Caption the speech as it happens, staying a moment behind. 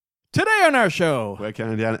Today on our show, We're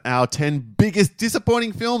counting down our 10 biggest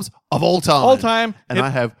disappointing films of all time. all time. And I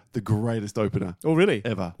have the greatest opener Oh, really?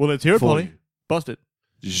 ever. Well, let's hear it, for Paulie. you. Bust it.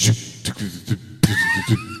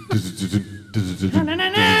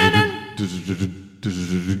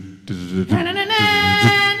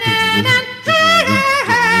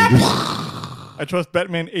 I trust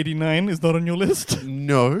Batman 89 is not on your list.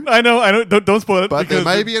 No. I know. Don't spoil it. But there because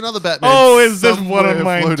may be another Batman. Oh, is this one on somewhere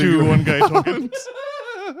mine floating too? around. One guy talking.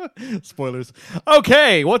 Spoilers.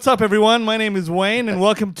 Okay, what's up, everyone? My name is Wayne, and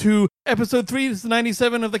welcome to episode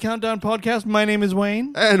 397 of the Countdown Podcast. My name is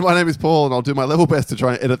Wayne. And my name is Paul, and I'll do my level best to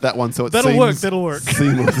try and edit that one so it That'll seems work.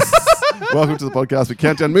 seamless. Welcome to the podcast. We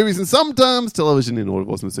count down movies and sometimes television in order,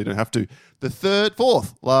 so you don't have to. The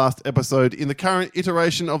fourth last episode in the current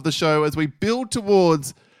iteration of the show as we build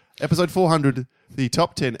towards episode 400, the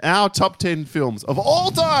top 10, our top 10 films of all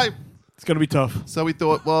time. It's going to be tough. So we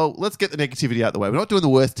thought, well, let's get the negativity out the way. We're not doing the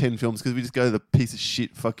worst 10 films because we just go to the piece of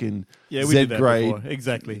shit fucking Yeah, we did that Z-grade before.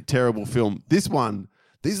 Exactly. terrible film. This one,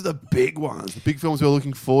 these are the big ones, the big films we're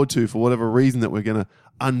looking forward to for whatever reason that we're going to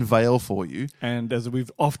unveil for you. And as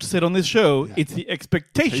we've oft said on this show, it's the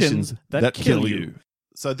expectations that kill you.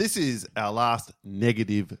 So this is our last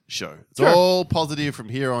negative show. It's Sure. all positive from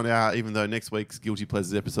here on out, even though next week's Guilty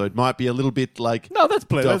Pleasures episode might be a little bit like, No, that's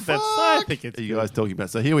the That's I fuck think it's are you good. guys talking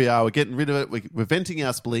about? So here we are. We're getting rid of it. We're venting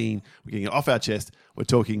our spleen. We're getting it off our chest. We're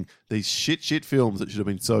talking these shit films that should have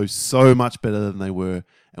been so much better than they were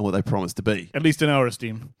and what they promised to be. At least in our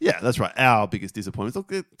esteem. Yeah, that's right. Our biggest disappointment.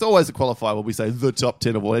 Look, it's always a qualifier when we say the top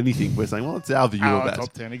 10 of anything. We're saying, well, it's our view of Our that.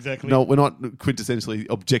 top 10, exactly. No, we're not quintessentially,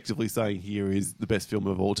 objectively saying here is the best film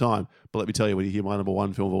of all time. But let me tell you, when you hear my number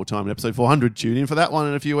one film of all time in episode 400, tune in for that one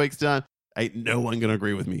in a few weeks' time. Ain't no one going to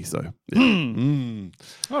agree with me. So, yeah.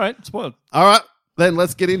 All right, spoiled. All right, then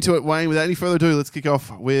let's get into it, Wayne. Without any further ado, let's kick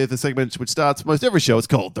off with a segment which starts most every show. It's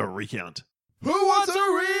called The Recount. Who wants a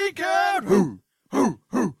recount? Who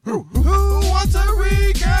wants a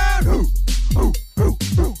recount? Who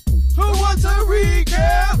wants a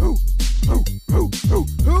recount?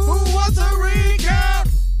 Who wants a recount?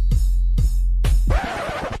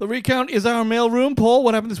 The recount is our mailroom. Paul,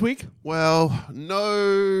 what happened this week? Well,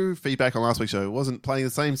 no feedback on last week's show. It wasn't playing the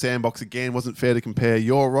same sandbox again. Wasn't fair to compare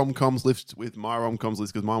your rom-coms list with my rom-coms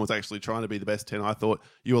list because mine was actually trying to be the best 10. I thought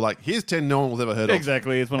you were like, here's 10 no one will ever heard of.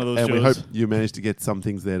 Exactly, it's one of those And shows. we hope you managed to get some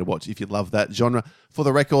things there to watch if you love that genre. For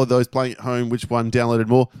the record, those playing at home, which one downloaded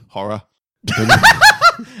more? Horror.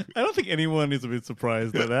 I don't think anyone is a bit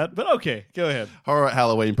surprised by that, but okay, go ahead. Horror at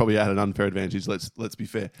Halloween probably had an unfair advantage. Let's be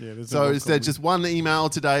fair. Yeah, there's So no instead, rom-com. just one email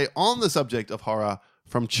today on the subject of horror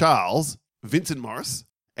from Charles Vincent Morris.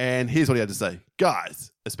 And here's what he had to say.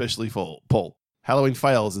 Guys, especially for Paul. Halloween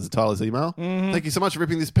fails is the title of his email. Thank you so much for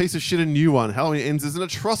ripping this piece of shit a new one. Halloween Ends is an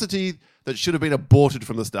atrocity that should have been aborted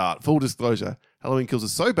from the start. Full disclosure, Halloween Kills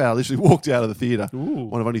is so bad I literally walked out of the theatre.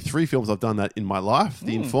 One of only 3 films I've done that in my life.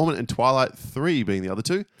 The Informant and Twilight 3 being the other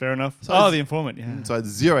 2. Fair enough. So The Informant, yeah. So I had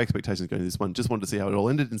zero expectations going to this one. Just wanted to see how it all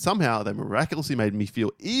ended. And somehow they miraculously made me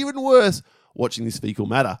feel even worse watching this fecal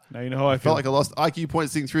matter. Now you know how I feel. Felt like I lost IQ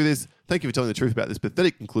points sitting through this. Thank you for telling the truth about this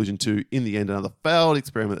pathetic conclusion to, in the end, another failed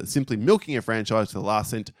experiment that's simply milking a franchise to the last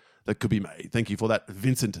cent that could be made. Thank you for that,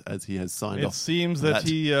 Vincent, as he has signed It off. seems that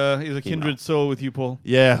he is a kindred soul with you, Paul.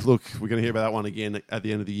 Yeah, look, we're going to hear about that one again at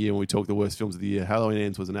the end of the year when we talk the worst films of the year. Halloween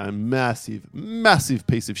Ends was a massive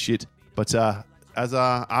piece of shit. But as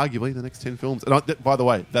arguably the next 10 films. And by the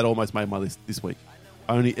way, that almost made my list this week.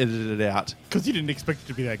 I only edited it out. Because you didn't expect it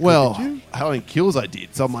to be that good, Well, did you? Halloween Kills I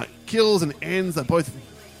did. So my Kills and Ends are both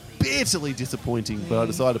bitterly disappointing, but I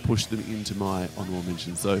decided to push them into my honorable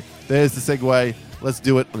mentions. So there's the segue. Let's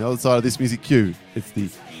do it. On the other side of this music cue, it's the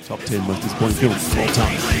top 10 most disappointing films of all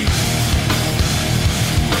time.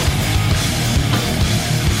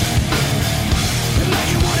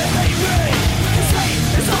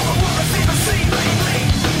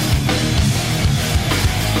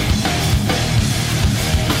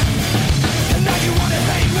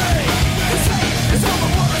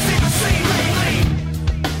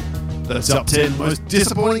 The top 10 most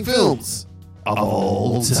disappointing films of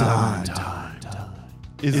all time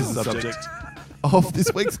is the subject of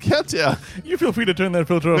this week's countdown. You feel free to turn that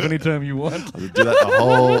filter off anytime you want. I'll do that the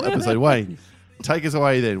whole episode. Wayne, take us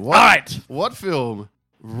away then. All right. What film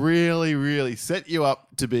really set you up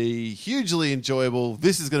to be hugely enjoyable?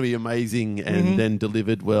 This is going to be amazing, and then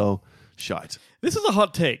delivered, well, shite. This is a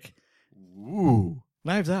hot take. Ooh.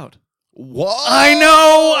 Knives Out. What? I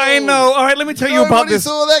know. All right, let me tell you about Nobody this.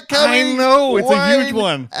 saw that coming. I know, it's a huge Wayne,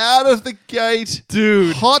 one. Out of the gate.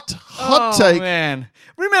 Dude. Hot Oh, take. man.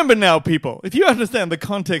 Remember now, people, if you understand the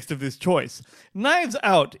context of this choice, Knives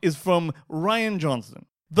Out is from Rian Johnson.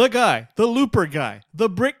 the guy, the Looper guy, the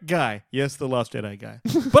Brick guy. Yes, the Last Jedi guy.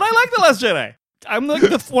 But I like the Last Jedi. I'm like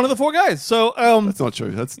one of the 4 guys. So That's not true.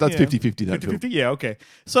 That's yeah. 50-50 that film. 50-50? Yeah, okay.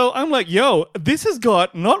 So I'm like, yo, this has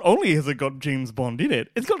got, not only has it got James Bond in it,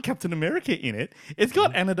 it's got Captain America in it, it's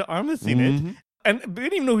got Anna de Armas in it, and we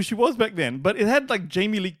didn't even know who she was back then, but it had like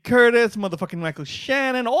Jamie Lee Curtis, motherfucking Michael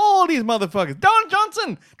Shannon, all these motherfuckers. Don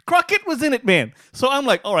Johnson! Crockett was in it, man. So I'm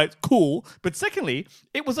like, all right, cool. But secondly,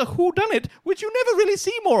 it was a whodunit, which you never really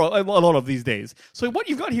see more a lot of these days. So what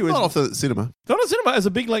you've got here is... Not off the cinema. Not a cinema as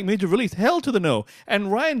a big like major release. Hell to the no. And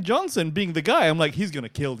Rian Johnson being the guy, I'm like, he's going to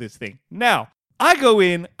kill this thing. Now, I go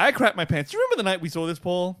in, I crap my pants. Do you remember the night we saw this,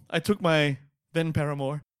 Paul? I took my then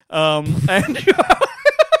paramour. And...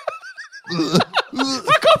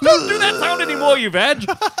 Fuck off, don't do that sound anymore, you vag.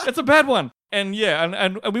 It's a bad one. And yeah,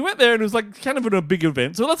 and we went there and it was like kind of a big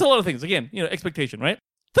event. So that's a lot of things. Again, expectation, right?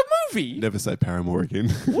 The movie. Never say Paramore again.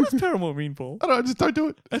 What does paramour mean, Paul? I don't know, just don't do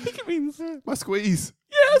it. I think it means... My squeeze.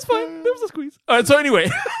 Yeah, that's fine. There was a squeeze. All right, so anyway.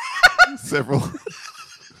 Several.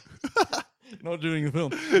 Not doing the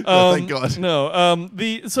film. No, thank God. No.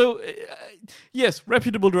 Yes,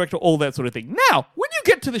 reputable director, all that sort of thing. Now, when you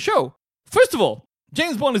get to the show, first of all,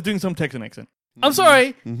 James Bond is doing some Texan accent. I'm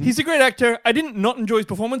sorry. He's a great actor. I didn't not enjoy his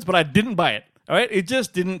performance, but I didn't buy it. All right? It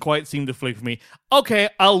just didn't quite seem to flick for me. Okay,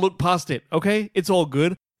 I'll look past it. Okay? It's all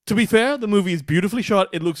good. To be fair, the movie is beautifully shot.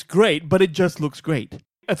 It looks great, but it just looks great.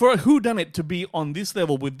 And for a whodunit to be on this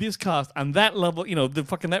level with this cast and that level,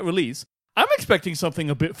 that release, I'm expecting something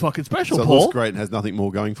a bit fucking special, So it Paul. looks great and has nothing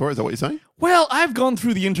more going for it. Is that what you're saying? Well, I've gone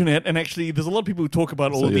through the internet, and actually, there's a lot of people who talk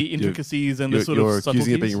about all of the intricacies and the sort of You're subtleties.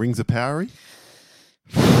 accusing it being Rings of Powery?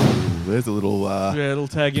 There's a little Yeah, it'll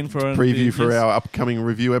tag in for preview for our upcoming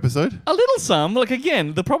review episode. A little some. Like,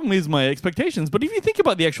 again, the problem is my expectations. But if you think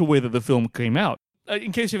about the actual way that the film came out,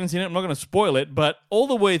 in case you haven't seen it, I'm not going to spoil it, but all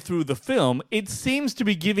the way through the film, it seems to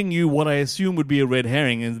be giving you what I assume would be a red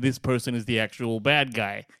herring, and this person is the actual bad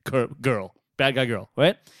guy girl. Bad guy girl,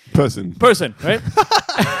 right? Person, right?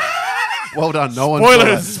 Well done. No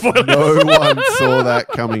Spoilers. No one saw that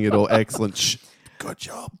coming at all. Excellent. Shh. Good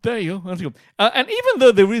job. There you go. That's good. And even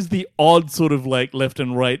though there is the odd sort of like left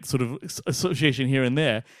and right sort of association here and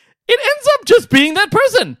there, it ends up just being that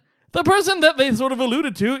person. The person that they sort of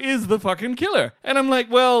alluded to is the fucking killer. And I'm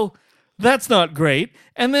like, well, that's not great.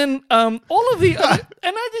 And then all of the...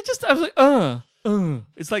 and I was like,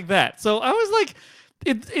 it's like that. So I was like,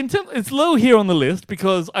 it's low here on the list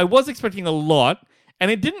because I was expecting a lot. And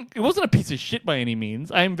it wasn't a piece of shit by any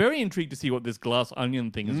means. I am very intrigued to see what this Glass Onion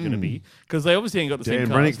thing is going to be. Because they obviously ain't got the same Dan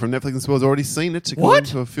cast. Brennick from Netflix and Spoil's already seen it. What? According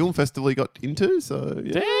to a film festival he got into. So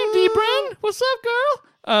yeah. Damn, D-Bren. What's up,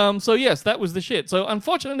 girl? So yes, that was the shit. So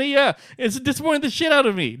unfortunately, yeah, it's disappointed the shit out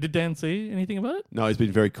of me. Did Dan say anything about it? No, he's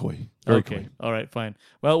been very coy. Very coy. All right, fine.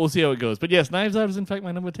 Well, we'll see how it goes. But yes, Knives Out is in fact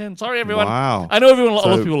my number 10. Sorry, everyone. Wow. I know a lot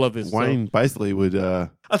of people love this. Wayne basically would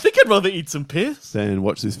I think I'd rather eat some piss. then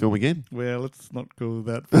watch this film again. Well, let's not go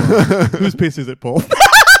that far. Whose piss is it, Paul?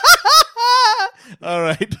 All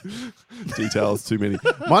right. Details too many.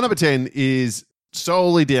 My number 10 is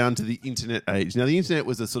solely down to the internet age. Now, the internet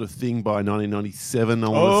was a sort of thing by 1997, I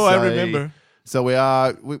want to say. I remember. So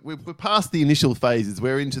we're past the initial phases.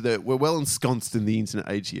 We're well ensconced in the internet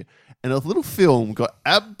age here. And a little film got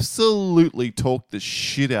absolutely talked the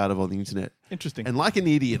shit out of on the internet. Interesting. And like an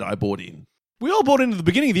idiot, I bought in. We all bought into the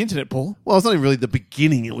beginning of the internet, Paul. Well, it's not even really the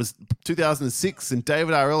beginning. It was 2006, and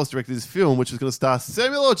David R. Ellis directed this film, which was going to star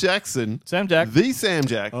Samuel L. Jackson, Sam Jack. the Sam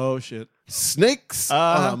Jack, Oh, shit. snakes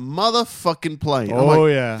on a motherfucking plane. Oh,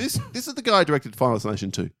 yeah. This is the guy who directed Final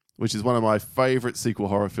Destination 2, which is one of my favorite sequel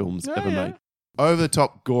horror films ever made. Over the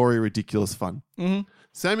top, gory, ridiculous fun. Mm-hmm.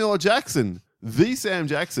 Samuel L. Jackson, the Sam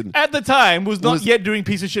Jackson. At the time, was not yet doing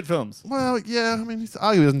piece of shit films. Well, yeah, I mean, he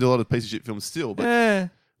arguably doesn't do a lot of piece of shit films still,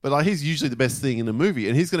 but like he's usually the best thing in a movie,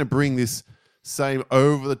 and he's going to bring this same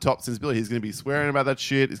over the top sensibility. He's going to be swearing about that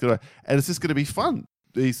shit. And it's just going to be fun.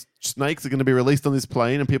 These snakes are going to be released on this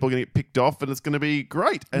plane, and people are going to get picked off, and it's going to be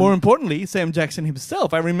great. And more importantly, Sam Jackson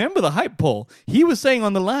himself. I remember the hype poll. He was saying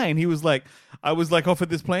on the line, he was like, "I was like offered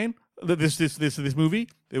this plane, this movie.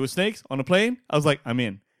 There were snakes on a plane. I was like, I'm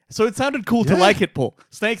in." So it sounded cool to like it, Paul.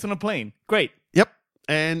 Snakes on a plane, great. Yep.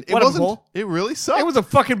 And it Whatever, wasn't. Paul. It really sucked. It was a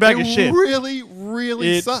fucking bag of shit. It really,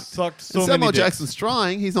 really It sucked. sucked so and many Samuel dicks. Jackson's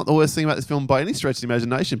trying. He's not the worst thing about this film by any stretch of the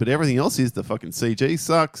imagination, but everything else is. The fucking CG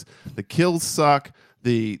sucks. The kills suck.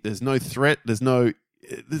 There's no threat. There's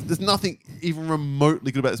nothing even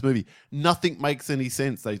remotely good about this movie. Nothing makes any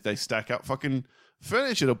sense. They stack up fucking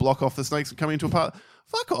furniture to block off the snakes from coming into a part.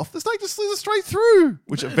 fuck off. The snake just slithers straight through,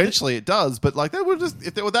 which eventually it does. But like, they would just,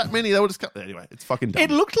 if there were that many, they would just cut. Anyway, it's fucking dumb.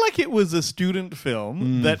 It looked like it was a student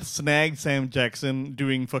film that snagged Sam Jackson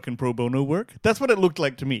doing fucking pro bono work. That's what it looked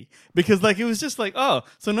like to me. Because like it was just like, oh,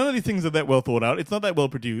 so none of these things are that well thought out. It's not that well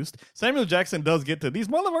produced. Samuel Jackson does get to these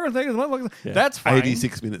motherfuckers. Yeah. That's fine.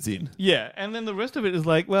 86 minutes in. Yeah, and then the rest of it is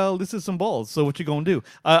like, well, this is some balls. So what you gonna do?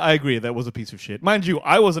 I agree. That was a piece of shit. Mind you,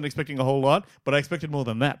 I wasn't expecting a whole lot, but I expected more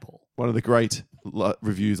than that, Paul. One of the great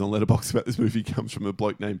reviews on Letterboxd about this movie comes from a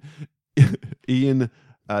bloke named Ian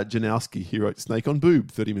Janowski. He wrote Snake on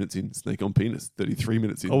Boob, 30 minutes in. Snake on Penis, 33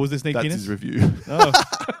 minutes in. Oh, was this Snake That's Penis? his review. Oh.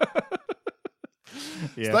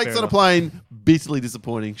 Yeah, Snakes fair on a enough. Plane, bitterly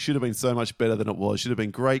disappointing. Should have been so much better than it was. Should have been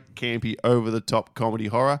great, campy, over-the-top comedy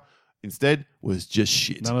horror. Instead, was just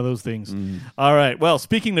shit. None of those things. All right. Well,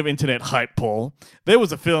 speaking of internet hype, Paul, there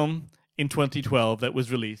was a film in 2012 that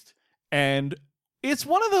was released, and it's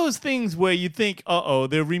one of those things where you think, uh-oh,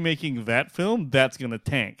 they're remaking that film, that's going to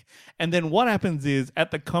tank. And then what happens is, at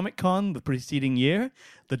the Comic-Con the preceding year,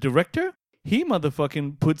 the director, he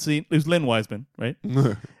motherfucking puts in, it was Len Wiseman, right?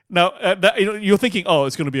 Now, you're thinking, oh,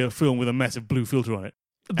 it's going to be a film with a massive blue filter on it.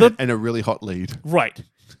 And a really hot lead. Right.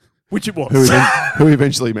 Which it was. Who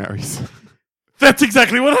eventually marries. That's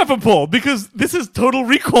exactly what happened, Paul, because this is Total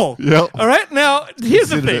Recall. Yep. All right? Now, here's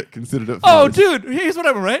the thing. Considered it Oh, flawless. dude, here's what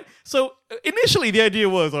happened, right? So, initially, the idea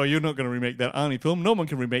was, oh, you're not going to remake that Arnie film. No one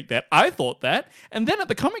can remake that. I thought that. And then at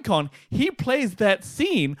the Comic-Con, he plays that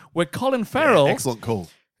scene where Colin Farrell Excellent call.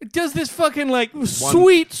 does this fucking, like,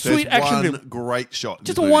 sweet There's action one film. great shot. in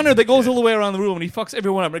Just this a movie. wonder that goes all the way around the room and he fucks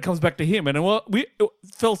everyone up and it comes back to him. And it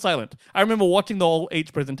fell silent. I remember watching the all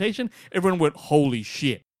H presentation. Everyone went, holy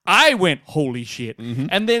shit. I went, holy shit.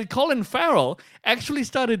 And then Colin Farrell actually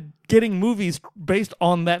started getting movies based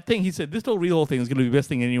on that thing. He said, this whole real thing is going to be the best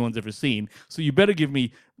thing anyone's ever seen. So you better give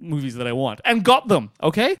me movies that I want. And got them,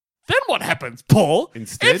 okay? Then what happens, Paul?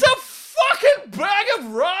 Instead? It's a fucking bag of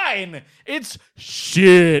rind. It's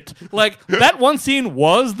shit. Like, that one scene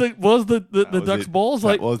was the duck's balls. That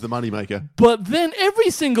Like, was the moneymaker. but then every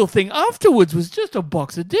single thing afterwards was just a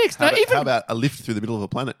box of dicks. Now, How about a lift through the middle of a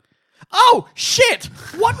planet? oh shit!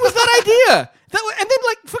 What was that idea? And then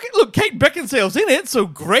like fucking look, Kate Beckinsale's in it, so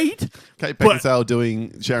great. Kate But- Beckinsale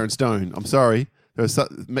doing Sharon Stone. I'm sorry. Kate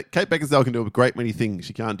Beckinsale can do a great many things.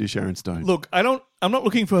 She can't do Sharon Stone. Look, I'm not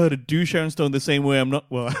looking for her to do Sharon Stone the same way I'm not.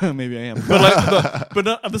 Well, maybe I am, but like, but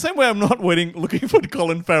not, the same way I'm not looking for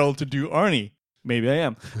Colin Farrell to do Arnie. Maybe I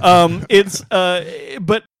am.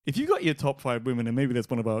 But if you got your top 5 women, and maybe that's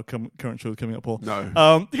one of our current shows coming up, Paul. No.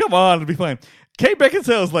 Come on, it'll be fine. Kate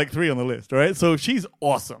Beckinsale's like 3 on the list, all right? So she's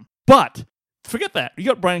awesome. But forget that. You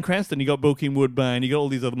got Bryan Cranston, you got Bokeem Woodbine, you got all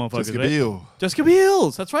these other motherfuckers, Jessica right? Biel. Jessica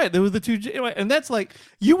Biel. That's right. There was the 2, and that's like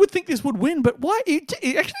you would think this would win, but why? It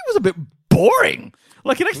actually was a bit boring.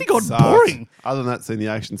 Like it actually got Sucked. boring, Other than that scene, the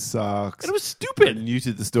action sucks. and it was They stupid.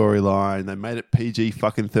 muted the storyline. They made it PG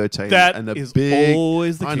fucking 13. That and the is big,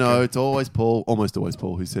 always the I know kicker. it's always Paul, almost always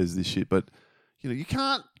Paul, who says this shit. But you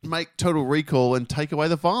can't make Total Recall and take away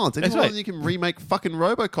the violence. Any That's more right. than you can remake fucking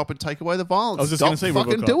RoboCop and take away the violence. I was just Stop going to say,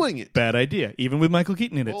 fucking RoboCop. doing it. Bad idea. Even with Michael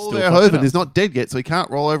Keaton in it. Paul Still fucked it Verhoeven up. is not dead yet, so he can't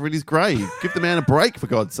roll over in his grave. Give the man a break, for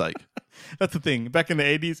God's sake. That's the thing. Back in the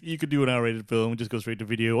 80s, you could do an R-rated film and just go straight to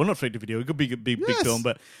video. Or not straight to video. It could be a big Yes. film.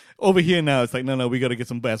 But over here now, it's like, no, we got to get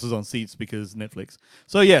some asses on seats because Netflix.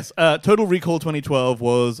 So yes, Total Recall 2012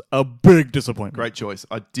 was a big disappointment. Great choice.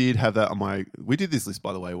 I did have that on my... We did this list,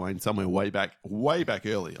 by the way, Wayne, somewhere way back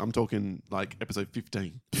early. I'm talking like episode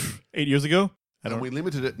 15. 8 years ago? And we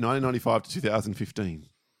limited it 1995 to 2015.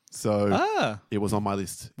 So it was on my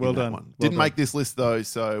list. Well in that done. one. Well Didn't done. make this list though,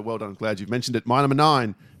 so well done. Glad you've mentioned it. My number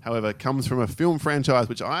 9, however, comes from a film franchise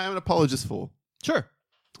which I am an apologist for. Sure.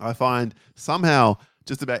 I find somehow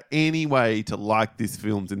just about any way to like these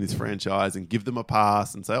films in this franchise and give them a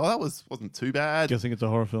pass and say, oh, that wasn't too bad. Guessing it's a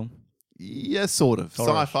horror film. Yeah, sort of.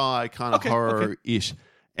 Horror-ish. Sci-fi, kind of Okay, horror-ish.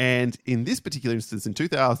 And in this particular instance, in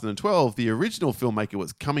 2012, the original filmmaker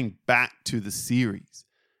was coming back to the series.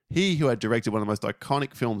 He who had directed one of the most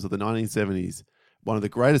iconic films of the 1970s, one of the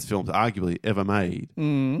greatest films arguably ever made.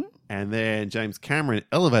 Mm. And then James Cameron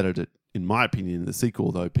elevated it, in my opinion, in the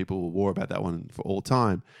sequel, though people will war about that one for all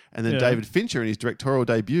time. And then Yeah. David Fincher in his directorial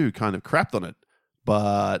debut kind of crapped on it.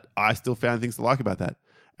 But I still found things to like about that.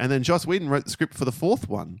 And then Joss Whedon wrote the script for the fourth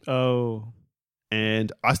one. Oh.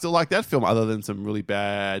 And I still like that film, other than some really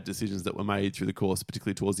bad decisions that were made through the course,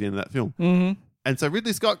 particularly towards the end of that film. Mm-hmm. And so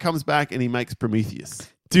Ridley Scott comes back and he makes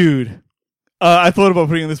Prometheus. Dude. I thought about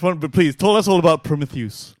putting in this one, but please, tell us all about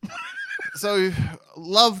Prometheus. So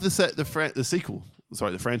love the sequel.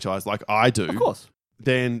 Sorry, the franchise, like I do. Of course.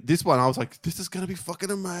 then this one, I was like, this is going to be fucking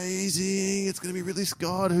amazing. It's going to be Ridley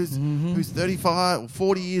Scott, who's 35 or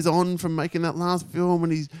 40 years on from making that last film.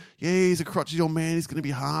 And he's a crotchety old man. He's going to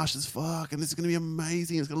be harsh as fuck. And this is going to be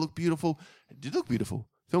amazing. It's going to look beautiful. It did look beautiful.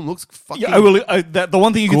 Film looks fucking Yeah, the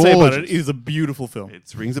one thing you can say about it gorgeous. is a beautiful film.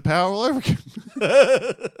 It's Rings of Power all over again.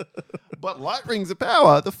 But like Rings of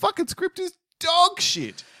Power, the fucking script is dog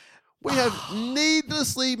shit. We have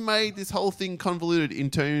needlessly made this whole thing convoluted in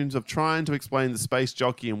terms of trying to explain the space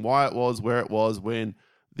jockey and why it was where it was when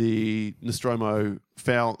the Nostromo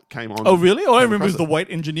came on. Oh, really? All I remember is across the white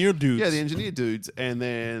engineer dudes. Yeah, the engineer dudes, and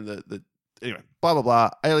then the anyway, blah blah blah.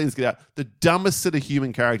 Aliens get out. The dumbest set of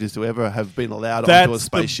human characters to ever have been allowed onto a That's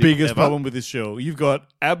spaceship. the biggest ever. problem with this show. You've got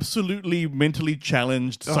absolutely mentally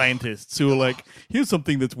challenged scientists who are like, here's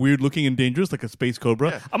something that's weird looking and dangerous, like a space cobra.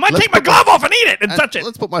 Yeah. I might Let's take my put glove off and eat it and And touch it.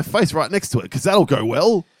 Let's put my face right next to it because that'll go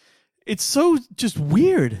well. It's so just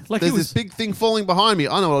weird. Like There's it was. this big thing falling behind me.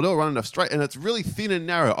 I know what I'll do. I'll run it a straight, and it's really thin and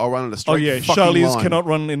narrow. I'll run it a straight. Oh yeah, fucking Charlize line. cannot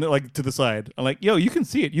run in like to the side. I'm like, yo, you can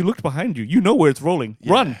see it. You looked behind you. You know where it's rolling.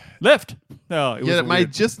 Run left. No, it was Yet it made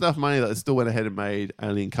weird. just enough money that it still went ahead and made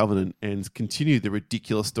Alien Covenant and continued the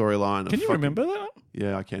ridiculous storyline. Can you remember that one?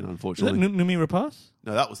 Yeah, I can. Is that Unfortunately, Numi Rapaz?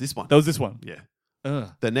 no, that was this one. That was this one. Yeah. Ugh.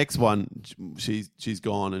 The next one, she's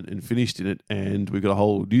gone and finished in it, and we've got a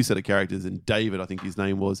whole new set of characters. And David, I think his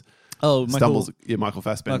name was, Oh, Michael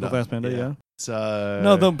Fassbender. Michael Fassbender, yeah. So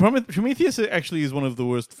No, the Prometheus actually is one of the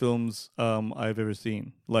worst films I've ever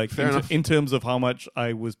seen. Like Fair enough. in terms of how much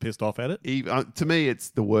I was pissed off at it. To me, it's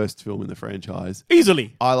the worst film in the franchise.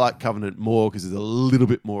 Easily. I like Covenant more because it's a little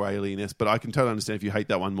bit more alien-esque, but I can totally understand if you hate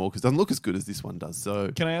that one more because it doesn't look as good as this one does. So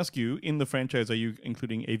Can I ask you, in the franchise, are you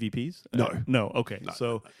including AVPs? No. No. Okay.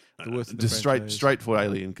 So the worst. In the just franchise. straight for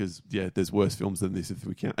Alien because there's worse films than this if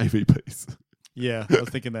we count AVPs. Yeah, I was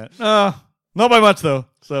thinking that. Not by much though.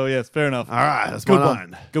 So yes, fair enough. All right, that's Good my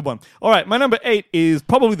one. 9. Good one. All right, my number 8 is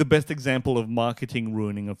probably the best example of marketing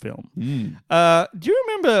ruining a film. Do you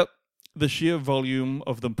remember the sheer volume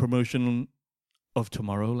of the promotion of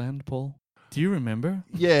Tomorrowland, Paul? Do you remember?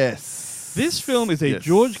 Yes. This film is a Yes.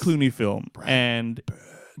 George Clooney film, and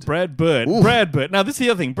Brad Bird. Ooh. Brad Bird. Now, this is the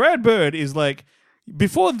other thing. Brad Bird is like,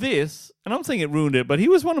 before this, and I'm saying it ruined it, but he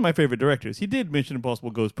was one of my favorite directors. He did Mission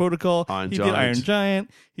Impossible Ghost Protocol. Iron he Giant. did Iron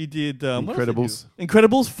Giant. He did what else did he do? Incredibles.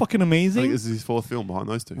 Incredibles, fucking I amazing. think this is his 4th film behind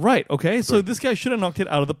those two. Right, okay. So this guy should have knocked it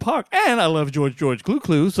out of the park. And I love George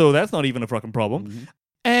Clue, so that's not even a fucking problem. Mm-hmm.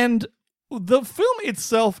 And the film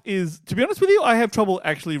itself is, to be honest with you, I have trouble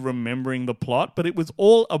actually remembering the plot, but it was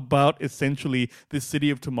all about essentially this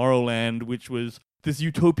city of Tomorrowland, which was this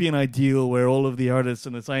utopian ideal where all of the artists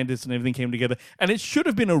and the scientists and everything came together. And it should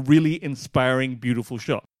have been a really inspiring, beautiful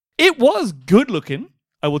shot. It was good looking,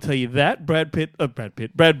 I will tell you that. Brad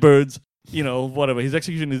Bird's, whatever, his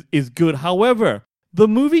execution is good. However, the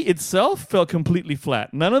movie itself felt completely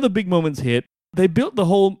flat. None of the big moments hit. They built the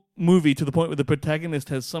whole movie to the point where the protagonist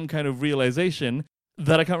has some kind of realization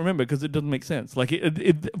that I can't remember because it doesn't make sense. Like,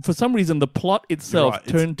 it for some reason, the plot itself right,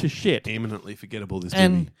 it's turned to shit. Eminently forgettable, this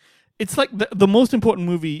And movie. it's like the most important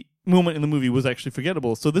moment in the movie was actually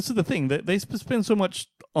forgettable. So this is the thing, that they spend so much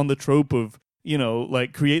on the trope of,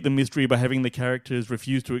 like create the mystery by having the characters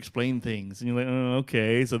refuse to explain things. And you're like, oh,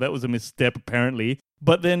 okay, so that was a misstep apparently.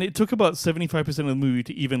 But then it took about 75% of the movie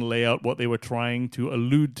to even lay out what they were trying to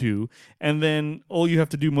allude to. And then all you have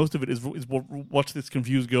to do, most of it, is watch this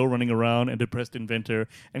confused girl running around, and depressed inventor,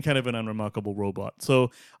 and kind of an unremarkable robot. So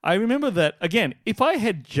I remember that, again, if I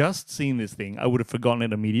had just seen this thing, I would have forgotten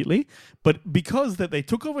it immediately. But because that they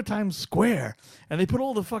took over Times Square, and they put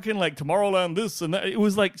all the fucking, like, Tomorrowland this and that, it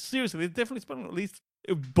was like, seriously, they definitely spent at least...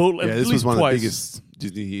 This was one twice. of the biggest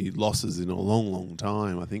Disney losses in a long, long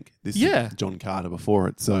time, I think. This Yeah. is John Carter before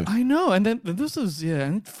it, so... I know, and then this is,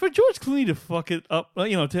 and for George Clooney to fuck it up,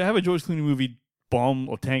 to have a George Clooney movie bomb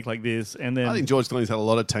or tank like this, and then... I think George Clooney's had a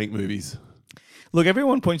lot of tank movies. Look,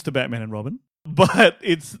 everyone points to Batman and Robin, but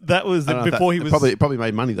that was I don't know if before that- he was... It probably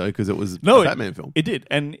made money, though, because it was a No, Batman film. It did,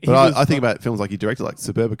 and he But was I think about films like he directed, like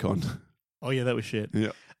Suburbicon. Oh yeah, that was shit. Yeah.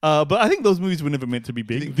 But I think those movies were never meant to be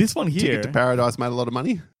big. think This one here... Ticket to Paradise made a lot of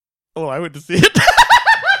money. Oh, I went to see it.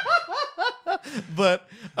 But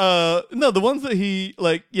no, the ones that he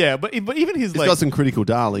but even his It's like got some critical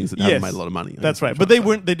darlings that Yes, haven't made a lot of money. that's right. But they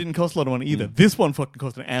didn't cost a lot of money either. This one fucking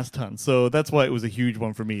cost an ass ton. So that's why it was a huge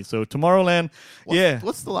one for me. So Tomorrowland,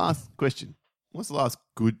 What's the last question? What's the last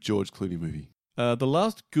good George Clooney movie? The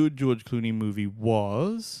last good George Clooney movie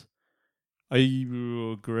was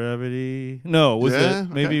Gravity. No, was Yeah, it?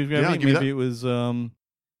 Maybe it was okay. Yeah, I'll Gravity. give you Maybe it was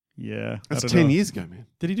Yeah. That's I don't 10 know. years ago, man.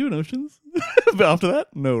 Did he do an Oceans? But after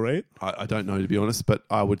that? No, right? I don't know, to be honest, but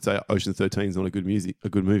I would say Ocean's 13 is not a good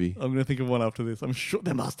movie. I'm going to think of one after this. I'm sure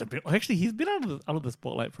there must have been. Actually, he's been out of the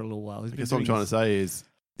spotlight for a little while. I guess what I'm trying to say is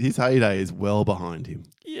his heyday is well behind him.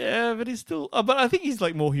 Yeah, but he's still. But I think he's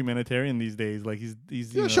like more humanitarian these days. Like he's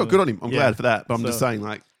Yeah, sure, good on him. I'm yeah. glad for that. But I'm So- just saying,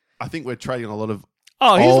 like, I think we're trading on a lot of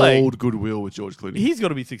He's old like goodwill with George Clooney. he's got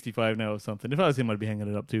to be 65 now or something. If I was him, I'd be hanging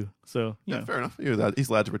it up too. So you Yeah, know. fair enough. He's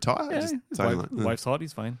allowed to retire. Yeah, Just his saying wife- that. wife's hot.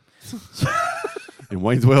 He's fine. In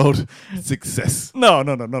Wayne's World, success. No,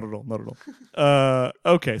 not at all, not at all.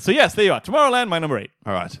 Okay, so yes, there you are. Tomorrowland, my number 8.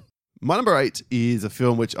 All right. My number 8 is a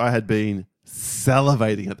film which I had been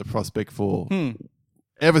salivating at the prospect for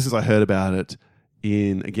ever since I heard about it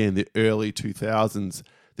in, again, the early 2000s.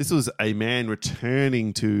 This was a man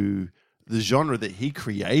returning to the genre that he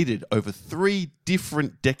created over 3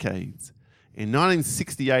 different decades. In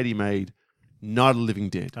 1968, he made Night of the Living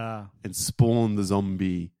Dead and spawned the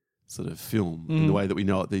zombie sort of film in the way that we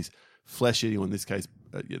know it. These flesh-eating, or in this case,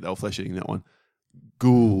 they were flesh-eating that one,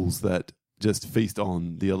 ghouls that just feast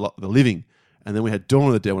on the living. And then we had Dawn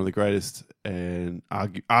of the Dead, one of the greatest and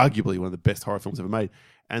arguably one of the best horror films ever made.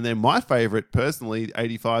 And then my favorite, personally,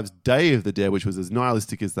 85's Day of the Dead, which was as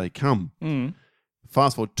nihilistic as they come.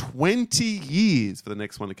 Fast forward 20 years for the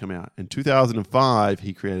next one to come out. In 2005,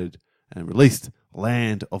 he created and released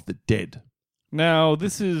Land of the Dead. Now,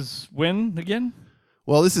 this is when again?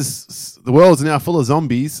 Well, the world is now full of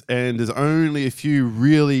zombies, and there's only a few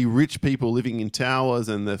really rich people living in towers,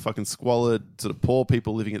 and the fucking squalid, sort of poor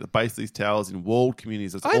people living at the base of these towers in walled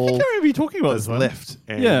communities. That's I all think I remember you talking about that's this one. left.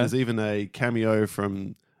 And Yeah. there's even a cameo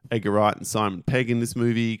from Edgar Wright and Simon Pegg in this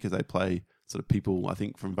movie, because they play sort of people, I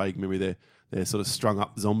think from vague memory, they're sort of strung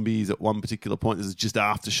up zombies at one particular point. This is just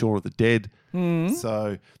after Shaun of the Dead.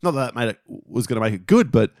 So, not that was going to make it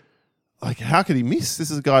good, but like, how could he miss?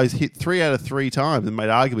 This is a guy who's hit 3 out of 3 times and made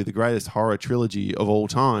arguably the greatest horror trilogy of all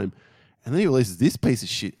time. And then he releases this piece of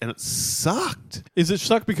shit, and it sucked. Is it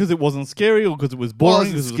stuck because it wasn't scary or because it was Well,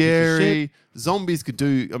 boring? it was 'cause it was a piece of shit? scary. Zombies could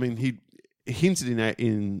do. I mean, he hinted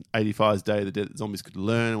in 85's Day of the Dead that zombies could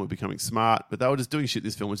learn and were becoming smart, but they were just doing shit in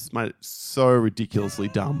this film, which just made it so ridiculously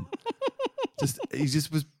dumb. He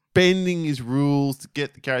just was bending his rules to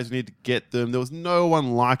get the characters who need to get them. There was no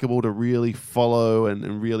one likable to really follow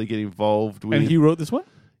and really get involved with. And he wrote this one?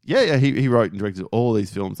 Yeah, he wrote and directed all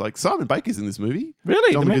these films. Like, Simon Baker's in this movie.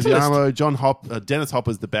 Really? John The Mentalist? Leguizamo, Dennis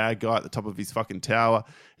Hopper's the bad guy at the top of his fucking tower.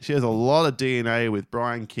 She has a lot of DNA with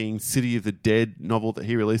Brian King's City of the Dead novel that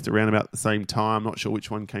he released around about the same time. Not sure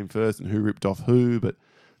which one came first and who ripped off who, but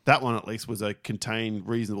that one at least was a contained,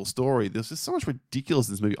 reasonable story. There's just so much ridiculous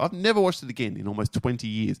in this movie. I've never watched it again in almost 20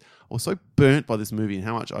 years. I was so burnt by this movie and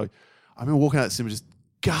how much I remember walking out of the cinema just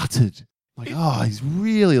gutted. Like, he's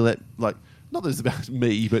really not that it's about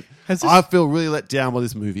me, but I feel really let down by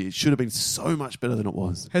this movie. It should have been so much better than it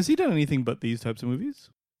was. Has he done anything but these types of movies?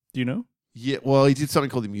 Do you know? Yeah, well, he did something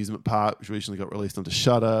called The Amusement Park, which originally got released onto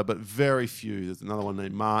Shudder, but very few. There's another one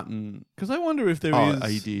named Martin. Because I wonder if there is...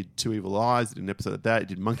 He did Two Evil Eyes, he did an episode of that. He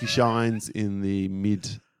did Monkey Shines in the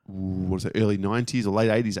early 90s or late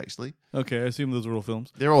 80s, actually. Okay, I assume those are all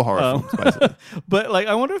films. They're all horror films, basically. But like,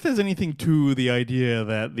 I wonder if there's anything to the idea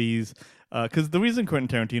that these... Because the reason Quentin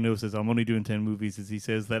Tarantino says, I'm only doing 10 movies, is he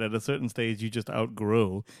says that at a certain stage you just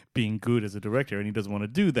outgrow being good as a director, and he doesn't want to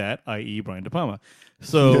do that, i.e. Brian De Palma.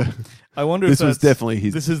 So I wonder if this was definitely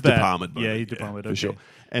his department. Yeah, his department, for sure.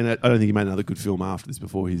 And I don't think he made another good film after this,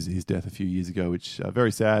 before his death a few years ago, which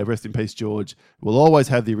very sad. Rest in peace, George. We'll always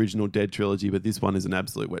have the original Dead trilogy, but this one is an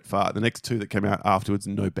absolute wet fart. The next 2 that came out afterwards,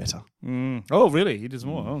 no better. Oh, really? He does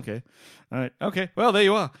more? Okay. All right. Okay. Well, there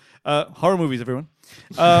you are. Horror movies, everyone.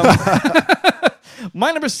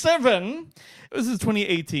 My number 7, this is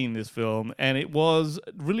 2018, this film, and it was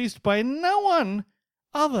released by no one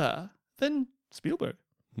other than Spielberg.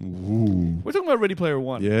 Ooh. We're talking about Ready Player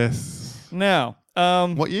One. Yes. Now,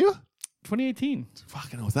 What year? 2018.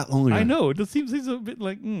 Fucking hell, was that long ago? I know. It just seems a bit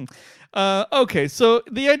like... Okay, so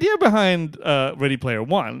the idea behind Ready Player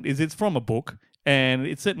One is it's from a book, and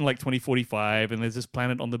it's set in like 2045, and there's this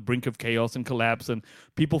planet on the brink of chaos and collapse, and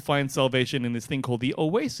people find salvation in this thing called the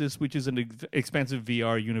Oasis, which is an expansive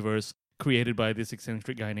VR universe created by this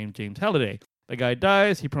eccentric guy named James Halliday. The guy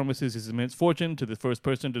dies, he promises his immense fortune to the first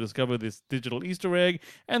person to discover this digital Easter egg,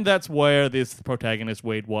 and that's where this protagonist,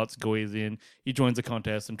 Wade Watts, goes in. He joins a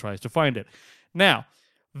contest and tries to find it. Now,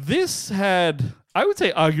 this had, I would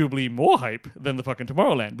say, arguably more hype than the fucking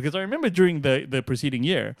Tomorrowland, because I remember during the preceding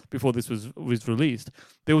year, before this was released,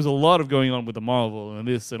 there was a lot of going on with the Marvel and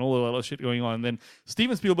this and all the other shit going on. And then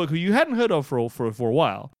Steven Spielberg, who you hadn't heard of for a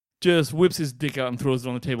while, just whips his dick out and throws it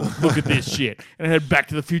on the table. Look at this shit. And it had Back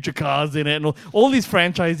to the Future cars in it and all these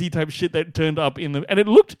franchisee type shit that turned up in the... And it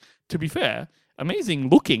looked, to be fair, amazing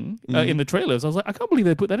looking in the trailers. I was like, I can't believe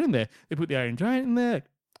they put that in there. They put the Iron Giant in there.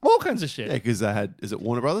 All kinds of shit. Yeah, because they had, is it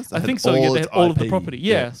Warner Brothers? I think so. Yeah, they had all of the property.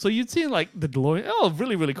 Yeah. So you'd see like the DeLorean. Oh,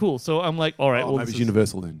 really, really cool. So I'm like, all right. Maybe it's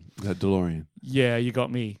Universal then. That DeLorean. Yeah, you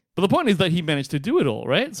got me. But the point is that he managed to do it all,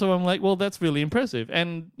 right? So I'm like, well, that's really impressive.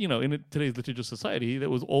 And, you know, in today's litigious society, that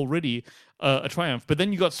was already a triumph. But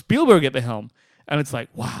then you got Spielberg at the helm. And it's like,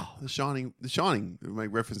 wow. The Shining,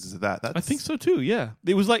 make references to that. I think so too, yeah.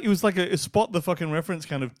 It was like a spot the fucking reference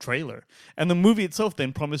kind of trailer. And the movie itself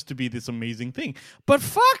then promised to be this amazing thing. But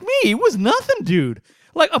fuck me, it was nothing, dude.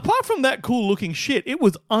 Like, apart from that cool looking shit, it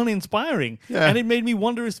was uninspiring. Yeah. And it made me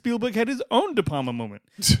wonder if Spielberg had his own De Palma moment.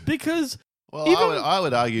 Because... Well, I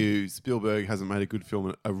would argue Spielberg hasn't made a good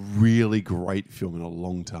film, a really great film in a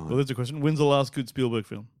long time. Well, there's a question. When's the last good Spielberg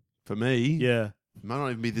film? For me, Yeah. it might not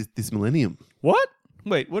even be this millennium. What?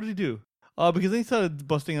 Wait, what did he do? Because then he started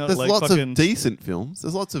busting out There's like lots fucking... of decent films.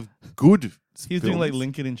 There's lots of good He was doing like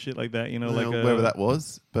Lincoln and shit like that, you know, like... wherever that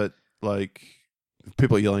was. But, like,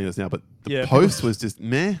 people are yelling at us now, but The Yeah, Post was just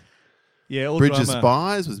meh. Yeah, all Bridge of drama.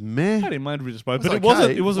 Spies was meh. I didn't mind Bridge of Spies, It was but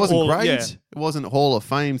okay. it wasn't all... great. Yeah. It wasn't Hall of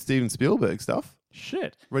Fame Steven Spielberg stuff.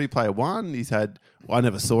 Shit. Ready Player One, he's had... Well, I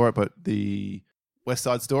never saw it, but the West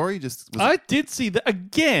Side Story just... Was I did see that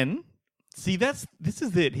again. See, this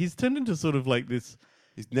is it. He's turned into sort of like this...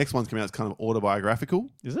 His next one's coming out. It's kind of autobiographical.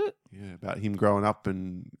 Is it? Yeah, about him growing up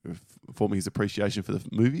and forming his appreciation for the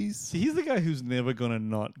movies. See, he's the guy who's never going to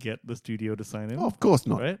not get the studio to sign him. Oh, of course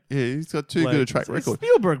not. Right? Yeah, he's got too Like, good a track it's record.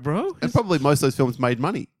 Spielberg, bro. And probably most of those films made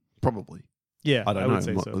money. Probably. Yeah, I don't know. would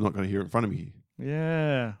say I'm not going to hear it in front of me.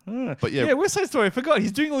 Yeah. But yeah. West Side Story. I forgot.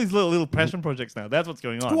 He's doing all these little passion projects now. That's what's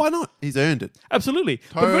going on. Why not? He's earned it. Absolutely.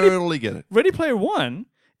 But Totally get it. Ready Player One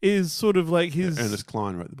is sort of like his... Ernest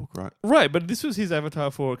Cline wrote the book, right? Right, but this was his avatar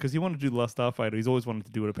for... Because he wanted to do The Last Starfighter. He's always wanted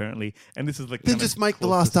to do it, apparently. And this is like... Then just make The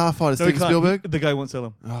Last Starfighter, No, he Steven can't. Spielberg. The guy won't sell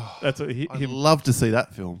him. Oh, That's what I'd love to see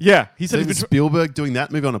that film. Yeah, he said Steven he's been Spielberg doing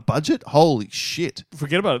that movie on a budget? Holy shit.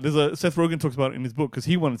 forget about it. Seth Rogen talks about it in his book because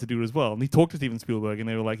he wanted to do it as well. And he talked to Steven Spielberg and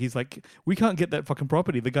they were like, he's like, we can't get that fucking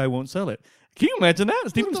property. The guy won't sell it. Can you imagine that?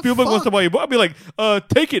 Steven the Spielberg wants to fuck? buy your book. I'd be like,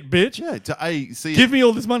 take it, bitch. Yeah, see Give me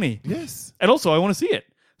all this money. Yes. And also, I want to see it.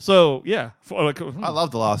 So, yeah. I love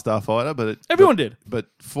The Last Starfighter, but... Everyone did. But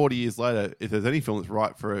 40 years later, if there's any film that's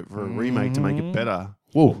right for a remake to make it better...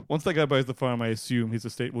 Whoa. Once that guy buys the farm, I assume his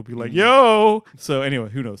estate will be like, yo! So anyway,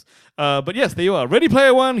 who knows? But yes, there you are. Ready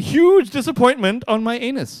Player One, huge disappointment on my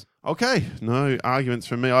anus. Okay, no arguments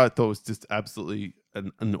from me. I thought it was just absolutely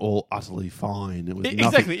and all utterly fine. It was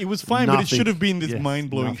Exactly, it was fine, but it should have been this yes,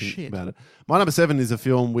 mind-blowing nothing shit. about it. My number 7 is a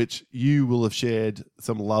film which you will have shared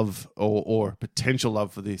some love or potential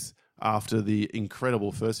love for this after the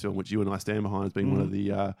incredible first film, which you and I stand behind as being one of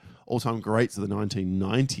the all-time greats of the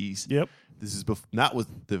 1990s. Yep. This is that was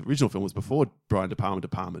the original film was before Brian De Palma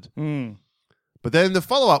departed. Mm. But then the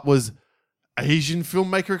follow-up was Asian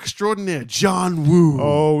filmmaker extraordinaire John Woo.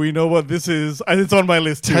 Oh, we know what this is. And it's on my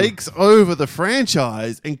list too. Takes over the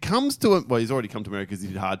franchise and comes to it. Well, he's already come to America because he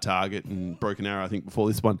did Hard Target and Broken Arrow, I think, before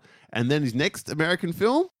this one. And then his next American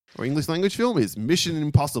film or English language film is Mission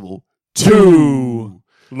Impossible 2.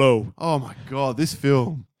 Low. Oh my God, this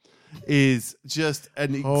film is just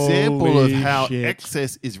an example of how shit.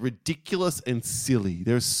 excess is ridiculous and silly.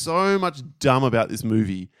 There's so much dumb about this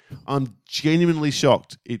movie. I'm genuinely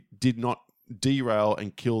shocked it did not derail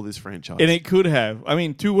and kill this franchise. And it could have. I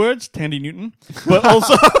mean, 2 words, Tandy Newton. But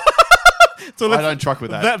also... So I don't truck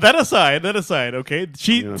with that. That aside, okay?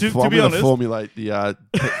 She, to be I'm going honest... to formulate the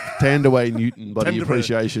Tandaway Newton bloody Tandaway.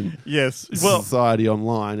 Appreciation Yes. Well, Society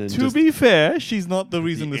online. And to be fair, she's not the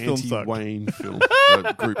reason the this film sucked. anti-Wayne film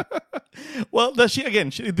group. Well,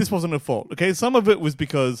 this wasn't her fault, okay? Some of it was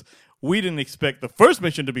because we didn't expect the first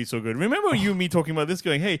mission to be so good. Remember you and me talking about this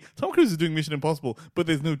going, hey, Tom Cruise is doing Mission Impossible, but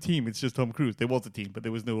there's no team. It's just Tom Cruise. There was a team, but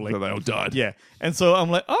there was no, like... So they all died. Yeah. And so I'm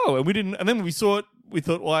like, oh, and we didn't... And then when we saw it, we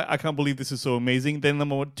thought, well, I can't believe this is so amazing. Then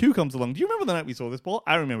number 2 comes along. Do you remember the night we saw this, Paul?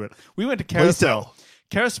 I remember it. We went to Please Carousel. tell.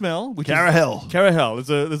 Carousel, which Carahel. is...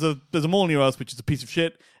 Carahel. There's a mall near us, which is a piece of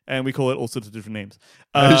shit, and we call it all sorts of different names.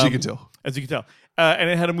 As you can tell. As you can tell. and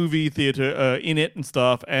it had a movie theater in it and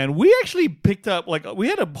stuff. And we actually picked up we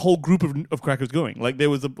had a whole group of crackers going. Like there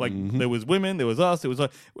was there was women, there was us, it was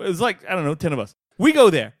like I don't know, 10 of us. We go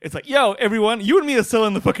there. It's like, yo, everyone, you and me are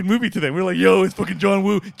selling the fucking movie to them. We're like, yo, it's fucking John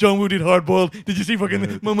Woo. John Woo did Hard Boiled. Did you see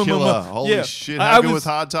fucking Killer? Holy shit! How good was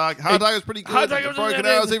Hard Target? Hard Target was pretty good. Hard Target was Broken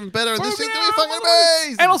amazing. Arrow was even better. And this thing's gonna be fucking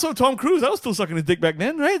amazing. And also Tom Cruise. I was still sucking his dick back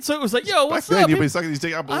then, right? So it was like, yo, what's Back then, up? you've been sucking his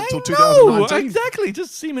dick up until I 2019. know, exactly.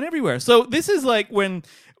 Just semen everywhere. So this is like when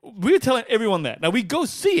we were telling everyone that. Now we go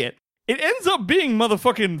see it. It ends up being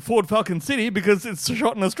motherfucking Ford Falcon City because it's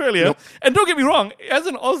shot in Australia. Yep. And don't get me wrong, as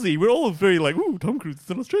an Aussie, we're all very like, ooh, Tom Cruise is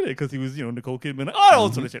in Australia because he was, Nicole Kidman, all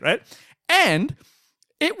that sort of shit, right? And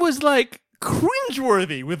it was like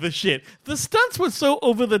cringeworthy with the shit. The stunts were so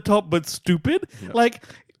over the top but stupid. Yep. Like,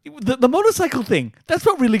 the motorcycle thing, that's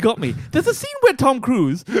what really got me. There's a scene where Tom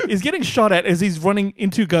Cruise is getting shot at as he's running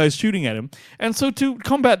into guys shooting at him. And so to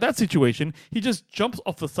combat that situation, he just jumps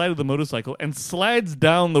off the side of the motorcycle and slides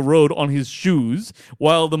down the road on his shoes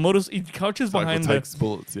while he crouches behind takes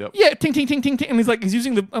bullets, yep. Yeah, ting, ting, ting, ting, ting. And he's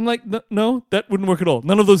using I'm like, no, that wouldn't work at all.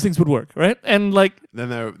 None of those things would work, right? And like... Then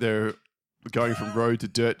they're going from road to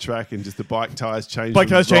dirt track and just the bike tires change. Bike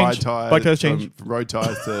tires change. From road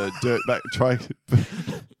tires to dirt back track.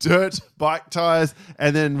 Dirt bike tires,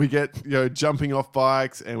 and then we get jumping off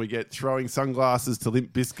bikes, and we get throwing sunglasses to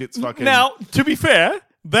Limp Bizkit's fucking. Now, to be fair,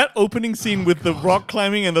 that opening scene with the rock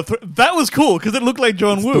climbing and that was cool because it looked like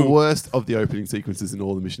John Woo. The worst of the opening sequences in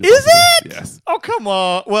all the Mission Is Impossible. it? Yes. Oh come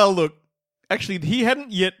on. Well, look. Actually, he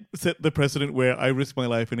hadn't yet set the precedent where I risk my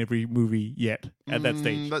life in every movie yet at that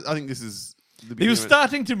stage. I think this is. He was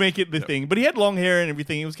starting to make it the thing, but he had long hair and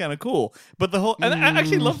everything. It was kind of cool. But the whole... And I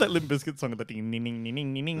actually love that Limp Bizkit song. The ding, ding, ding, ding,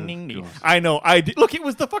 ding, ding, ding, ding. I know. I did. Look, it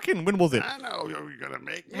was the fucking... When was it? I know you're going to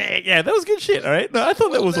make me. Yeah, that was good shit, all right? No, I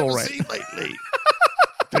thought that was all right. Lately.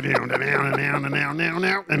 Well,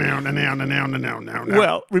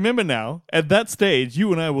 remember now, at that stage,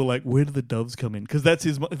 you and I were like, where do the doves come in? Because that's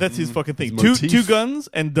his fucking thing. Two guns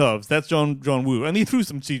and doves. That's John Woo. And he threw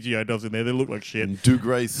some CGI doves in there. They look like shit. And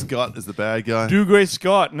Dougray Scott is the bad guy. Dougray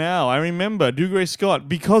Scott. Now, I remember Dougray Scott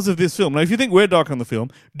because of this film. Now, if you think we're dark on the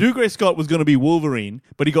film, Dougray Scott was going to be Wolverine,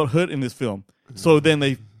 but he got hurt in this film. So then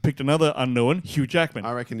they picked another unknown, Hugh Jackman.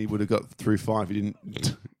 I reckon he would have got through fine if he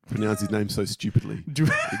didn't pronounce his name so stupidly.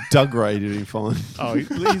 Doug Ray did him fine. Oh,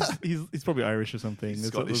 he's probably Irish or something.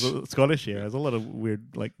 Scottish, yeah. There's a lot of weird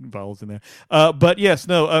vowels in there. But yes,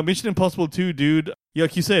 no. Mission Impossible 2, dude.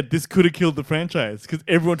 Like you said, this could have killed the franchise because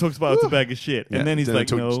everyone talks about it's a bag of shit, and then he's like,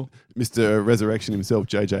 no. Mr. Resurrection himself,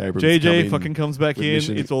 J.J. Abrams. JJ fucking comes back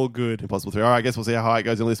in. It's all good. Impossible 3. All right, I guess we'll see how high it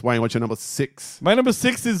goes on the list. Wayne, what's your number 6? My number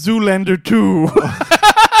 6 is Zoolander 2.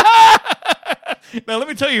 Now, let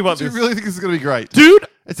me tell you about this. Do you really think this is going to be great? Dude!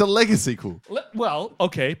 It's a Lego sequel. Well,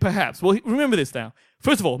 okay, perhaps. Well, remember this now.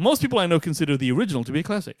 First of all, most people I know consider the original to be a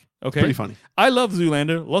classic. Okay, Pretty funny. I love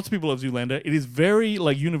Zoolander. Lots of people love Zoolander. It is very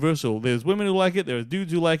universal. There's women who like it. There's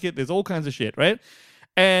dudes who like it. There's all kinds of shit, right?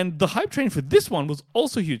 And the hype train for this one was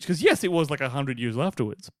also huge because yes, it was 100 years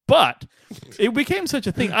afterwards, but it became such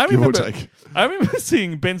a thing. I remember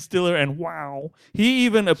seeing Ben Stiller and wow, he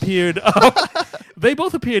even appeared. They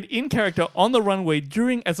both appeared in character on the runway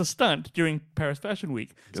as a stunt during Paris Fashion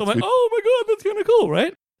Week. So I'm like, oh my god, that's kind of cool,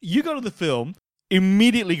 right? You go to the film.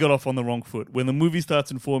 Immediately got off on the wrong foot when the movie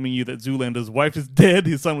starts informing you that Zoolander's wife is dead,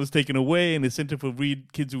 his son was taken away, and his center for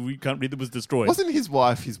kids who can't read was destroyed. Wasn't his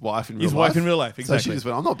wife in real life? His wife in real life, exactly. So she just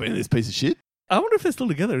went, I'm not being this piece of shit. I wonder if they're still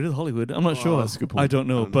together. It is Hollywood. I'm not sure. That's a good point. I don't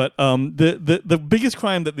know. But the biggest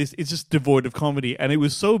crime that this is just devoid of comedy, and it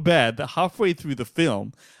was so bad that halfway through the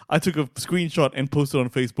film, I took a screenshot and posted on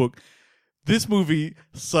Facebook. This movie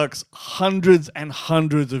sucks hundreds and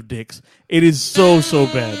hundreds of dicks. It is so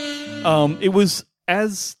bad. It was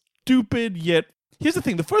as stupid yet... Here's the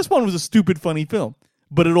thing. The first one was a stupid, funny film,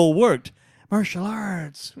 but it all worked. Martial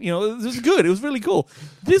arts. It was good. It was really cool.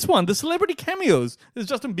 This one, the celebrity cameos, there's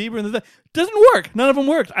Justin Bieber and that doesn't work. None of them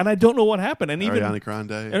worked, and I don't know what happened. And Ariana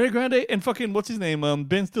Grande and fucking what's his name?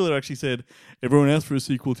 Ben Stiller actually said, "Everyone asks for a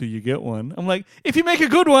sequel till you get one." I'm like, if you make a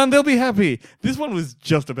good one, they'll be happy. This one was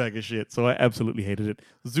just a bag of shit, so I absolutely hated it.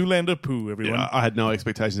 Zoolander poo, everyone. Yeah, I had no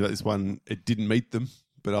expectations about this one. It didn't meet them,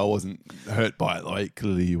 but I wasn't hurt by it like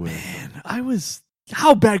clearly you were. Man, I was.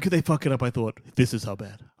 How bad could they fuck it up? I thought, this is how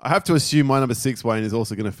bad. I have to assume my number 6, Wayne, is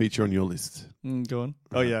also going to feature on your list. Go on.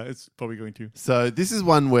 Oh, yeah, it's probably going to. So this is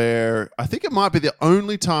one where I think it might be the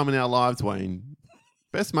only time in our lives, Wayne,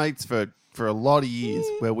 best mates for a lot of years,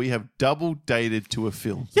 where we have double dated to a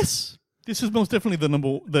film. Yes. This is most definitely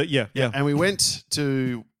yeah. And we went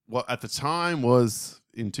to what at the time was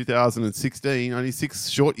in 2016, only 6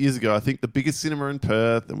 short years ago, I think the biggest cinema in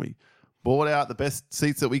Perth, and we bought out the best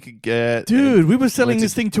seats that we could get. Dude, we were selling went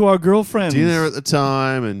this to thing to our girlfriends. dinner at the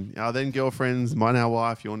time, and our then girlfriends, my now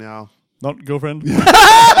wife, your now. Not girlfriend.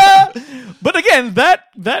 But again,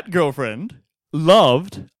 that girlfriend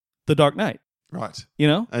loved The Dark Knight, Right. you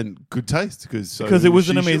know? And good taste, because Because it was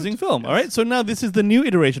an she amazing should. film. Yes. All right, so now this is the new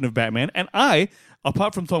iteration of Batman, and I,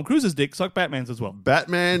 apart from Tom Cruise's dick, suck Batman's as well.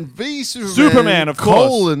 Batman v Superman. Superman, of course.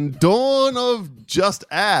 Colon, Dawn of Just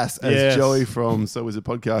Ass, as Yes. Joey from So Is It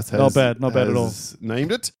Podcast has Not bad at all. has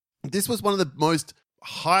named it. This was one of the most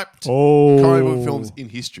hyped Oh, comic book films in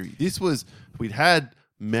history. We'd had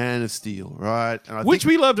Man of Steel, right? And I which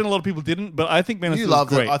think we loved and a lot of people didn't, but I think Man of you Steel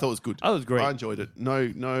loved was great. it. I thought it was good. I was great. I enjoyed it.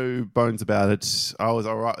 No bones about it. I was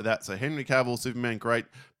all right with that. So Henry Cavill, Superman, great.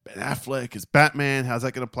 Ben Affleck as Batman. How's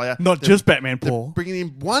that going to play out? Not just Batman, Paul. Bringing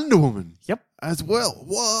in Wonder Woman. Yep. As well.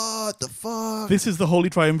 What the fuck? This is the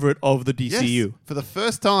holy triumvirate of the DCU. Yes, for the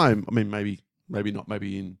first time. I mean, maybe not.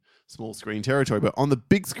 Maybe in small screen territory, but on the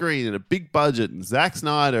big screen and a big budget, and Zack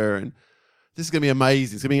Snyder, and this is going to be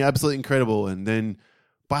amazing. It's going to be absolutely incredible. And then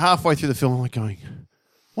by halfway through the film, I'm like going,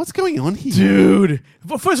 what's going on here? Dude.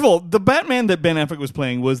 Well, first of all, the Batman that Ben Affleck was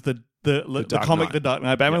playing was the Dark comic Knight. The Dark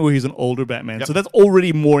Knight Batman, where he's an older Batman. Yep. So that's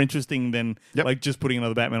already more interesting than Yep. like just putting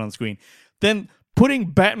another Batman on screen. Then putting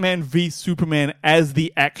Batman v Superman as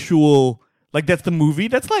the actual, like that's the movie.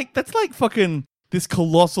 That's like fucking this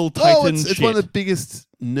colossal titan it's shit. one of the biggest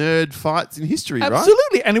nerd fights in history, right?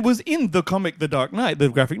 Absolutely, and it was in the comic The Dark Knight, the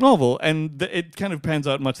graphic novel, and it kind of pans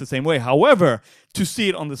out much the same way. However, to see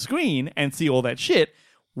it on the screen and see all that shit,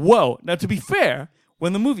 whoa. Now, to be fair,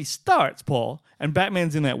 when the movie starts, Paul, and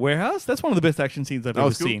Batman's in that warehouse, that's one of the best action scenes I've ever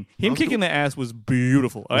was cool. seen. That Him was kicking cool. their ass was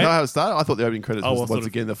beautiful. All You know right? how it started? I thought the opening credits Oh, was well, sort once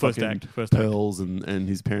of again the first fucking act. Pearls and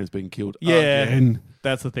his parents being killed Yeah, again.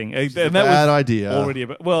 that's the thing. It's And a that bad was idea. already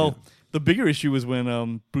about, well, the bigger issue was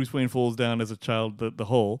when Bruce Wayne falls down as a child, the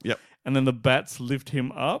hole. Yep. And then the bats lift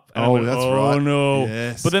him up. And Oh, I'm like, that's oh, right. no.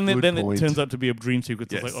 Yes, But then good it point. turns out to be a dream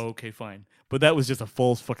sequence. It's Yes. like, oh, okay, fine. But that was just a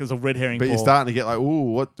false fuck. It's a red herring. But you're Paul. starting to get like,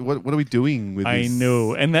 ooh, what are we doing with I this?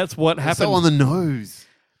 know. And that's what It's happened. so on the nose.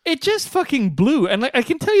 It just fucking blew. And like, I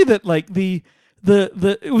can tell you that like the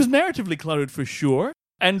it was narratively cluttered for sure.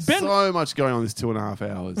 And Ben, So much going on this 2.5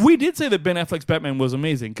 hours. we did say that Ben Affleck's Batman was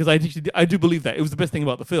amazing because I do believe that. It was the best thing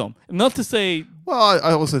about the film. Not to say Well,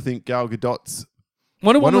 I also think Gal Gadot's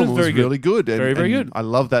Wonder Wonder Woman Woman was was very good. really good. And, Very, very and good. I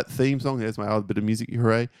love that theme song. There's my other bit of music,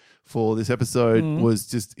 hooray, for this episode. Was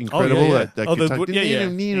just incredible. yeah. That Oh, the- guitar- yeah.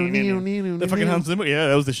 The fucking Hans Zimmer. Yeah,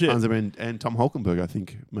 that was the shit. Hans Zimmer and Tom Hulkenberg, I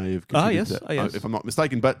think, may have Ah, contributed yes. that, Ah, yes. if I'm not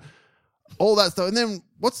mistaken. But all that stuff. And then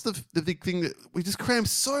what's the big thing that we just crammed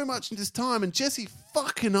so much in this time? And Jesse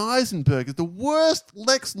fucking Eisenberg is the worst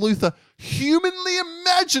Lex Luthor humanly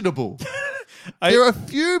imaginable. There are a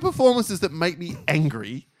few performances that make me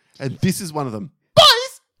angry, and this is one of them.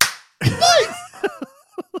 Boys! I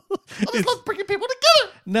just love bringing people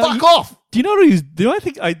together. Now, Fuck you- off. Do you know what he's? Do I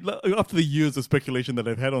think after the years of speculation that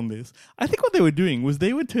I've had on this, I think what they were doing was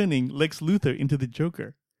they were turning Lex Luthor into the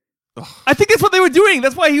Joker. I think that's what they were doing.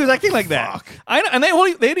 That's why he was acting like that. Fuck. I know, and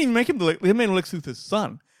they didn't even make him they made him Lex Luthor's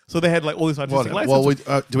son. So they had like all this artistic license.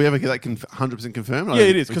 Well, do we ever get that 100% confirmed? Yeah,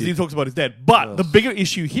 it is because he talks about his dad. But the bigger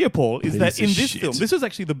issue here, Paul, is that Piece in of this shit. film, this is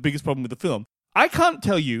actually the biggest problem with the film. I can't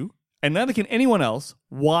tell you, and neither can anyone else,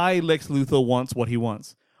 why Lex Luthor wants what he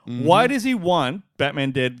wants. Mm-hmm. Why does he want Batman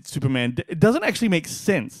dead, Superman dead? It doesn't actually make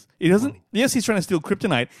sense. It doesn't. Yes, he's trying to steal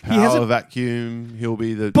kryptonite. He Power hasn't. vacuum. He'll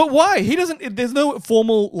be the. But why? He doesn't. There's no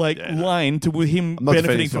formal line to with him I'm not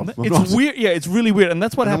benefiting defending from him. that. I'm It's not. weird. Yeah, it's really weird, and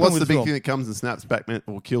that's what And then happened what's with the big film. thing that comes and snaps Batman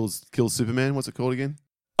or kills Superman? What's it called again?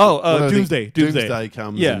 Oh, What do I think? Doomsday. Doomsday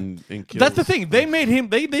comes Yeah. and kills. That's the thing. They made him.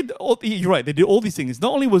 They did. You're right. They did all these things.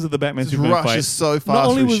 Not only was it the Batman Just Superman fight, rushes so fast not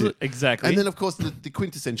only through was shit. it exactly. And then, of course, the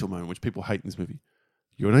quintessential moment, which people hate in this movie.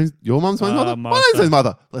 Your mum's my mother? My Martha. name's his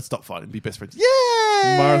mother. Let's stop fighting and be best friends.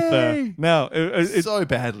 Yay! Martha. Now, So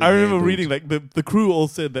badly. I remember handled. reading like the crew all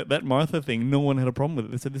said that Martha thing. No one had a problem with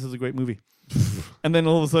it. They said this is a great movie. And then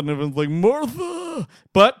all of a sudden everyone's like Martha.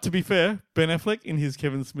 But to be fair, Ben Affleck in his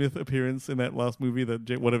Kevin Smith appearance in that last movie,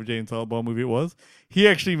 whatever Jay and Silent Bob movie it was, he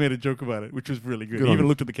actually made a joke about it, which was really good. Good He on even him.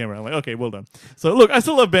 looked at the camera. I'm like, okay, well done. So look, I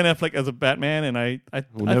still love Ben Affleck as a Batman, and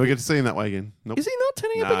We'll never get to see him that way again. Nope. Is he not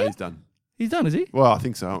turning up Nah, again? he's done. He's done, is he? Well, I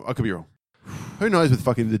think so. I could be wrong. Who knows with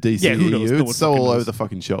fucking the DCEU? Yeah, who knows? No one It's so fucking all over knows. the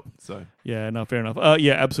fucking shop. So, Yeah, no, fair enough.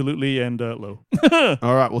 Yeah, absolutely, and low.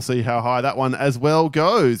 all right, we'll see how high that one as well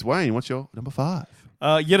goes. Wayne, what's your number 5?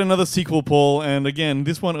 Yet another sequel, Paul, and again,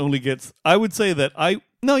 this one only gets. I would say that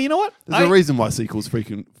No, you know what? There's a reason why sequels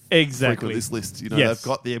frequent Exactly. this list. You know, Yes. they've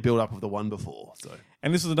got the build up of the one before. So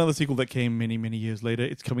And this is another sequel that came many, many years later.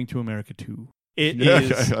 It's Coming to America 2. It Yeah,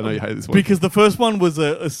 is okay. I know you hate this one. because the first one was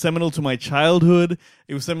a seminal to my childhood.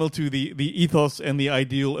 It was seminal to the ethos and the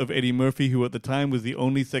ideal of Eddie Murphy, who at the time was the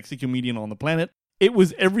only sexy comedian on the planet. It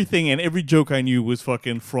was everything, and every joke I knew was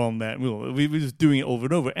fucking from that. We were just doing it over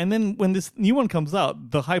and over. And then when this new one comes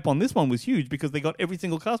out, the hype on this one was huge because they got every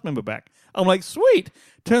single cast member back. I'm like, sweet.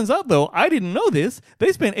 Turns out, though, I didn't know this.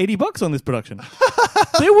 They spent $80 on this production.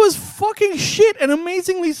 There was fucking shit and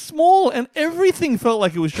amazingly small, and everything felt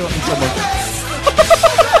like it was shot in slow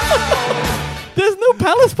motion. There's no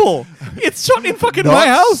Palace Ball. It's shot in fucking Not my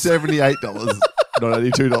house. $78, not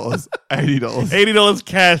 $82, $80. $80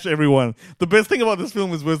 cash, everyone. The best thing about this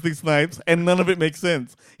film is Wesley Snipes, and none of it makes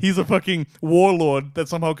sense. He's a fucking warlord that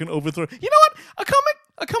somehow can overthrow. You know what?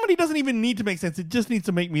 A comedy doesn't even need to make sense. It just needs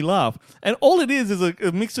to make me laugh. And all it is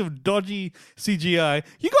a mix of dodgy CGI.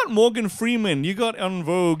 You got Morgan Freeman. You got En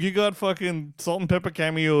Vogue. You got fucking salt and pepper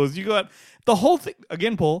cameos. You got the whole thing.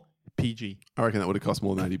 Again, Paul, PG. I reckon that would have cost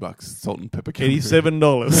more than $80. Salt and pepper. Camera. $87.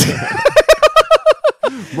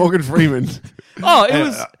 Morgan Freeman. Oh, it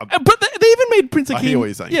was. But they even made Prince I Akeem. hear what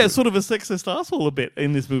you're saying. Yeah, sort of a sexist asshole a bit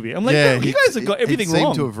in this movie. I'm like, Yeah, no, you guys have got everything he seemed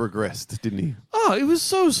wrong. to have regressed, didn't he? Oh, it was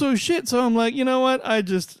so shit. So I'm like, you know what? I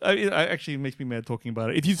actually it makes me mad talking about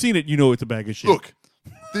it. If you've seen it, you know it's a bag of shit. Look,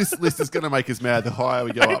 this list is going to make us mad the higher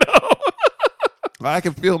we go up. I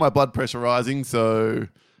can feel my blood pressure rising, so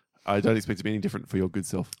I don't expect to be any different for your good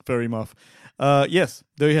self. Very muff. Yes,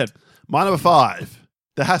 there you had. My number 5.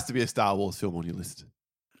 There has to be a Star Wars film on your list.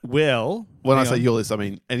 Well, When I hang say on. your list, I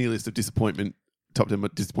mean any list of disappointment, top 10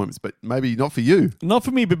 disappointments, but maybe not for you. Not for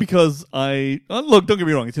me, but because look, don't get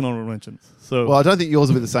me wrong, it's in honorable mentions. So Well, I don't think yours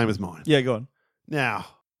will be the same as mine. yeah, go on. Now,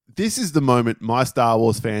 this is the moment my Star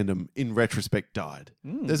Wars fandom, in retrospect, died.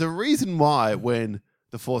 There's a reason why when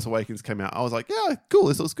The Force Awakens came out, I was like, yeah, cool,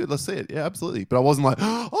 this looks good, let's see it. Yeah, absolutely. But I wasn't like,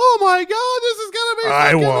 oh my God, this is going to be I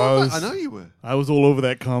fucking was. awesome. I know you were. I was all over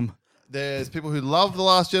that cum. There's people who love The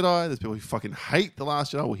Last Jedi. There's people who fucking hate The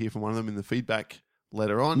Last Jedi. We'll hear from one of them in the feedback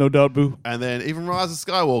later on. No doubt, boo. And then even Rise of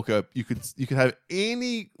Skywalker, you could have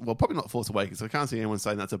any, well, probably not Force Awakens. I can't see anyone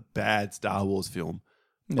saying that's a bad Star Wars film,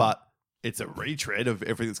 but it's a retread of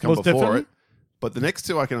everything that's come Most before definitely. it. But the next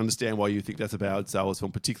two, I can understand why you think that's a bad Star Wars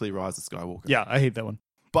film, particularly Rise of Skywalker. Yeah, I hate that one.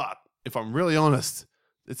 But if I'm really honest,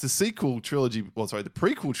 it's the sequel trilogy, the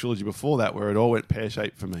prequel trilogy before that where it all went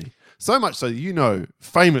pear-shaped for me. So much so,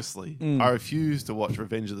 famously, I refused to watch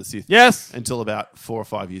Revenge of the Sith Yes. until about 4 or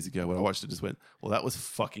 5 years ago when I watched it, just went, well, that was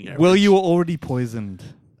fucking average. Well, you were already poisoned.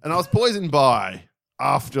 And I was poisoned by,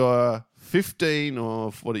 after 15 or,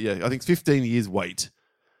 I think it's 15 years wait,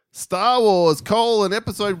 Star Wars,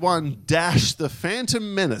 Episode 1 - The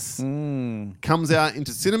Phantom Menace comes out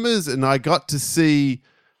into cinemas, and I got to see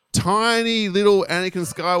tiny little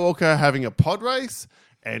Anakin Skywalker having a pod race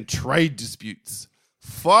and trade disputes.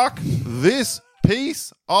 Fuck this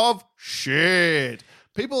piece of shit.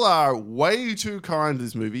 People are way too kind to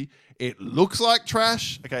this movie. It looks like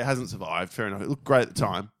trash. Okay, it hasn't survived. Fair enough. It looked great at the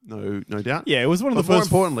time. No doubt. Yeah, it was one of But the more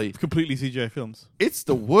first importantly, completely CGI films. it's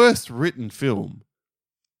the worst written film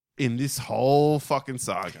in this whole fucking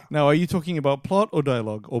saga. Now, are you talking about plot or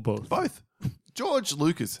dialogue or both? Both. George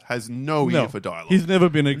Lucas has no ear for dialogue. He's never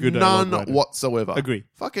been a good dialogue None writer. whatsoever. Agree.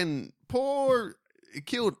 Fucking poor. It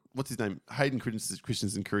killed, what's his name? Hayden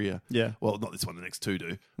Christensen in Korea. Yeah. Well, not this one, the next two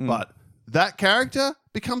do. But that character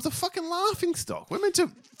becomes a fucking laughing stock. We're meant to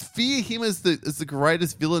fear him as the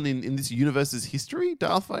greatest villain in this universe's history,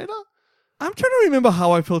 Darth Vader. I'm trying to remember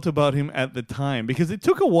how I felt about him at the time because it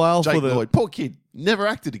took a while Jake for the Lloyd, poor kid, never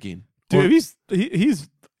acted again. dude.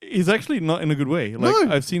 He's actually not in a good way. Like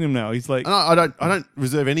No. I've seen him now. He's like And I don't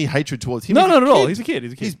reserve any hatred towards him. no, He's a not at all. kid. He's a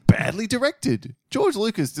kid. He's badly directed. George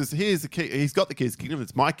Lucas just here's the key. He's got the kid's kingdom.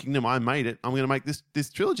 It's my kingdom. I made it. I'm going to make this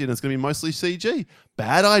trilogy, and it's going to be mostly CG.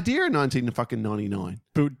 Bad idea in 1999.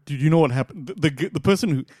 But did you know what happened? The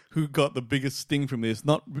person who got the biggest sting from this,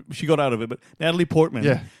 not she got out of it, but Natalie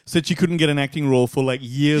Portman said she couldn't get an acting role for like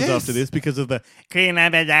years Yes. after this because of the Queen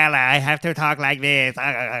Amidala, I have to talk like this.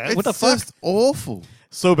 What the It's fuck? just awful.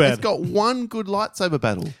 So bad. It's got one good lightsaber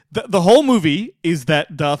battle. The whole movie is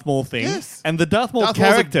that Darth Maul thing, Yes. and the Darth Maul Darth Maul's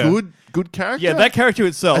character. a good character. Yeah, that character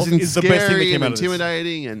itself As in is the best thing that scary came and out of this.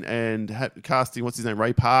 intimidating, and casting what's his name,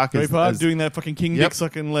 Ray Park. Ray as- Park as- doing that fucking king Yep. dick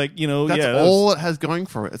sucking, like, you know, That's yeah. all it has going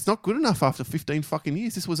for it. It's not good enough after 15 fucking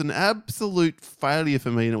years. This was an absolute failure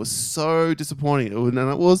for me, and it was so disappointing. And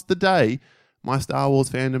it was the day my Star Wars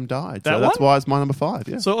fandom died. That So that's one? why it's my number 5.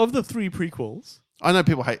 Yeah, So of the 3 prequels, I know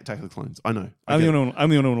people hate Attack of the Clones. I know. I I'm get the it.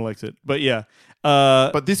 only one who likes it. But yeah,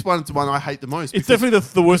 But this one's the one I hate the most. it's because definitely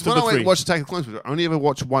the worst when of I the went 3. and watched Attack of the Clones, I only ever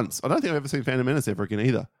watched once. I don't think I've ever seen Phantom Menace ever again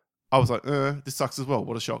either. I was like, this sucks as well.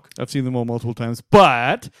 What a shock. I've seen them all multiple times.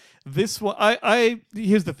 But this one,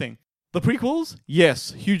 here's the thing. The prequels,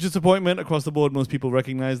 yes, huge disappointment across the board. Most people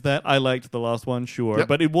recognize that. I liked the last one, sure. Yep.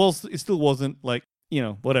 But it still wasn't like,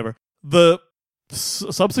 whatever. The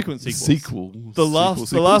subsequent sequels. The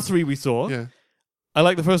last three we saw. Yeah. I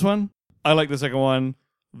like the first one. I like the second one.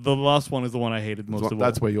 The last one is the one I hated most of all.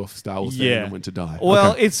 That's where your Star Wars fandom went to die.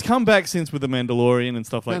 Well, it's come back since with The Mandalorian and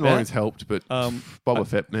stuff like that. Mandalorian's helped, but Boba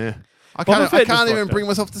Fett, nah. I Boba Fett can't just even fucked bring up.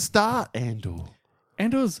 myself to start Andor.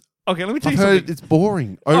 Andor's... Okay, let me tell I've you heard something. it's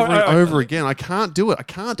boring over and over again. I can't do it. I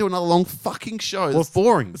can't do another long fucking show. It's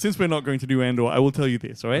boring. Since we're not going to do Andor, I will tell you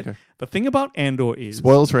this, all right? Okay. The thing about Andor is...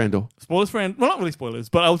 Spoilers for Andor. Spoilers for Andor. Well, not really spoilers,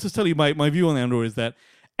 but I'll just tell you my view on Andor is that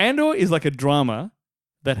Andor is like a drama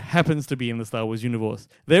that happens to be in the Star Wars universe.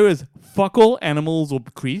 There is fuck all animals or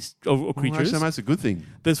creatures. Actually, that's a good thing.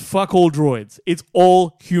 There's fuck all droids. It's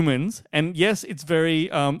all humans. And yes, it's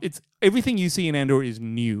very... it's everything you see in Andor is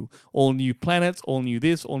new. All new planets, all new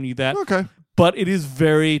this, all new that. Okay. But it is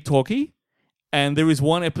very talky. And there is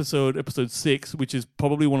one episode 6, which is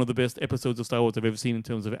probably one of the best episodes of Star Wars I've ever seen in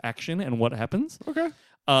terms of action and what happens. Okay.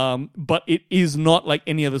 But it is not like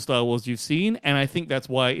any other Star Wars you've seen, and I think that's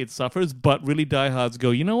why it suffers. But really, diehards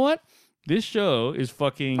go, you know what? This show is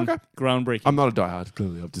fucking groundbreaking. I'm not a diehard,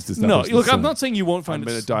 clearly. I've just No, established look, this, I'm not saying you won't find I've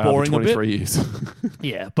been a it diehard boring for a bit. 23 years.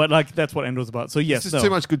 Yeah, but like that's what Andor's about. So yes, There's just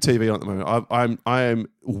too much good TV on at the moment. I am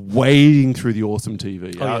wading through the awesome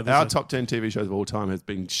TV. Our top 10 TV shows of all time has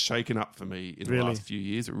been shaken up for me in the last few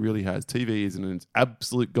years. It really has. TV is in an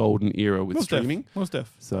absolute golden era with streaming. Most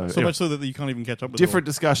def. So much so that you can't even catch up with different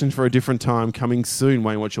discussion for a different time coming soon.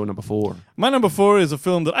 Wayne, what's your number 4? My number 4 is a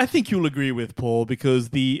film that I think you'll agree with, Paul,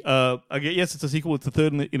 because yes, it's a sequel. It's the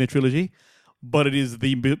third in a trilogy, but it is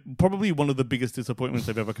probably one of the biggest disappointments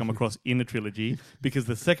I've ever come across in a trilogy because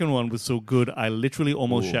the second one was so good, I literally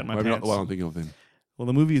almost shat my maybe pants. not the one I'm thinking of then. Well,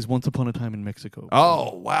 the movie is Once Upon a Time in Mexico.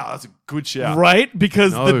 Oh, wow. That's a good shout. Right?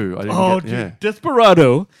 Because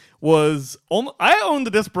Desperado was... I own the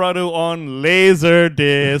Desperado on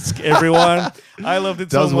Laserdisc, everyone. I loved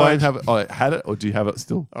it so much. Does Wayne have it? Oh, had it, or do you have it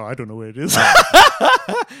still? Oh, I don't know where it is.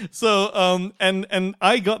 So, and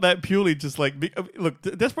I got that purely just like... Look,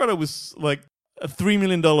 Desperado was like a $3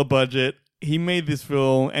 million budget. He made this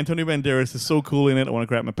film. Antonio Banderas is so cool in it. I want to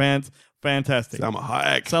crap my pants. Fantastic. Salma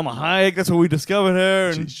Hayek. That's where we discovered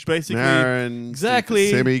her, and basically, Marin,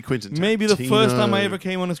 exactly, Quentin maybe the Tarantino, first time I ever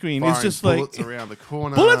came on a screen. It's just bullets like around the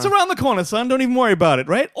corner. Bullets around the corner, son. Don't even worry about it.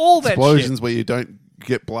 Right? All that explosions shit. where you don't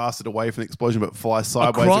get blasted away from the explosion, but fly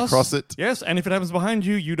sideways across it. Yes, and if it happens behind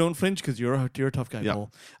you, you don't flinch because you're a tough guy, Yep.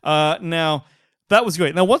 Paul. Now. That was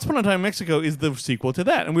great. Now, Once Upon a Time in Mexico is the sequel to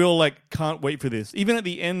that, and we all can't wait for this. Even at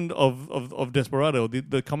the end of Desperado,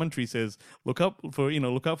 the commentary says, look out for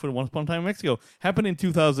Once Upon a Time in Mexico. Happened in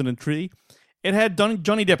 2003. It had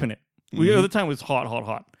Johnny Depp in it. At the time, it was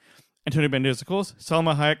hot. Antonio Banderas, of course.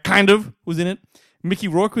 Salma Hayek, kind of, was in it. Mickey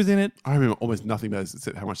Rourke was in it. I remember almost nothing about it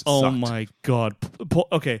except how much it Oh sucked. my God.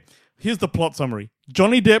 Okay, here's the plot summary.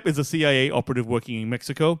 Johnny Depp is a CIA operative working in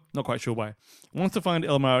Mexico. Not quite sure why. Wants to find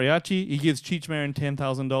El Mariachi. He gives Cheech Marin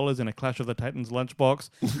 $10,000 in a Clash of the Titans lunchbox.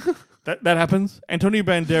 that happens. Antonio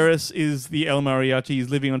Banderas is the El Mariachi. He's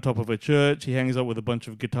living on top of a church. He hangs out with a bunch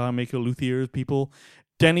of guitar maker, luthiers, people.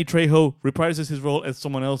 Danny Trejo reprises his role as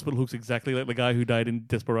someone else, but looks exactly like the guy who died in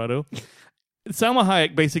Desperado. Salma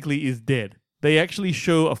Hayek basically is dead. They actually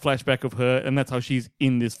show a flashback of her, and that's how she's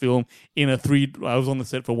in this film in a I was on the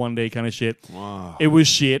set for one day kind of shit. Wow. It was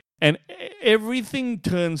shit. And everything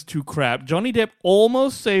turns to crap. Johnny Depp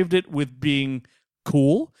almost saved it with being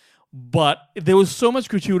cool, but there was so much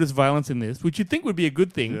gratuitous violence in this, which you'd think would be a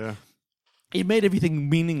good thing. Yeah. It made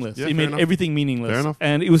everything meaningless. Yeah, it made everything meaningless. Fair enough.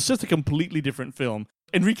 And it was just a completely different film.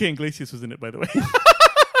 Enrique Iglesias was in it, by the way.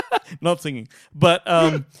 Not singing. But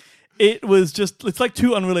it was just, it's like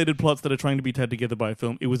two unrelated plots that are trying to be tied together by a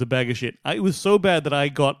film. It was a bag of shit. It was so bad that I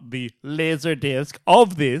got the laser disc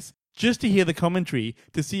of this just to hear the commentary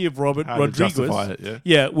to see if Robert Rodriguez justify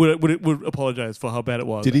it, would apologize for how bad it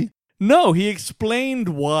was. Did he? No, he explained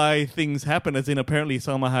why things happen, as in apparently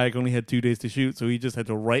Salma Hayek only had 2 days to shoot, so he just had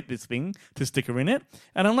to write this thing to stick her in it.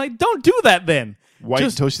 And I'm like, don't do that then. Wait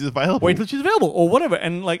until she's available. Wait until she's available or whatever.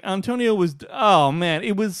 And like Antonio was, oh man,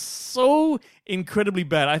 it was so incredibly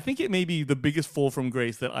bad. I think it may be the biggest fall from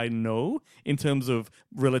grace that I know in terms of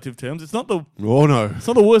relative terms. It's not the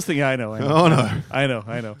worst thing I know. Oh no. I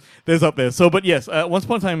know. There's up there. So, but yes, Once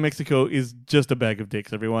Upon a Time in Mexico is just a bag of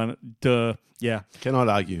dicks, everyone. Duh. Yeah. Cannot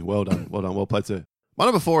argue. Well done. Well played, sir. My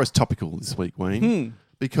number 4 is topical this week, Wayne,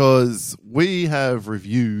 because we have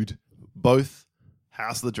reviewed both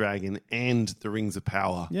House of the Dragon and The Rings of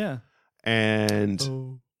Power. Yeah.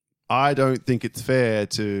 And I don't think it's fair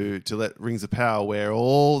to let Rings of Power wear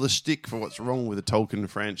all the shtick for what's wrong with the Tolkien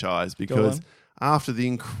franchise, because after the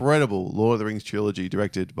incredible Lord of the Rings trilogy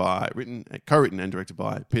co-written and directed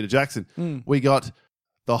by Peter Jackson, we got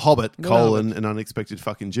The Hobbit, An Unexpected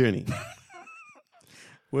Fucking Journey.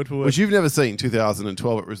 Word for word. Which you've never seen,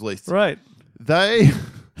 2012 it was released. Right. They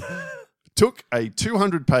took a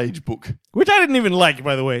 200-page book. Which I didn't even like,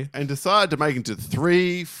 by the way. And decided to make it into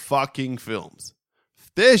 3 fucking films.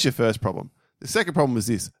 There's your first problem. The second problem was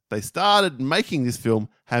this. They started making this film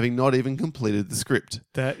having not even completed the script.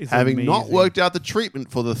 That is having not worked out the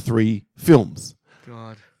treatment for the 3 films.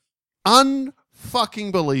 God.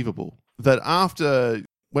 Unfucking believable that after,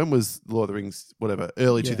 when was Lord of the Rings, whatever,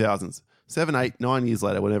 early 2000s, 7, 8, 9 years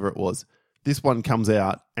later, whenever it was, this one comes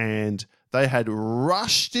out and they had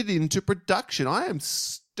rushed it into production. I am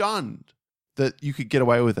stunned that you could get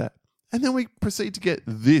away with that. And then we proceed to get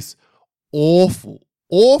this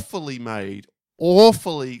awfully made,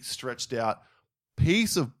 awfully stretched out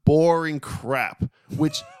piece of boring crap,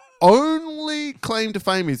 which only claim to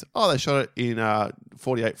fame is, they shot it in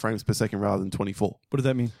 48 frames per second rather than 24. What does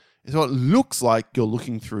that mean? So it looks like you're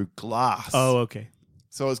looking through glass. Oh, okay.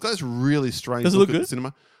 So it's got this really strange Does it look look at good? the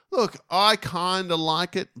cinema. Look, I kind of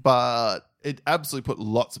like it, but it absolutely put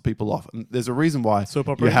lots of people off. And there's a reason why Soap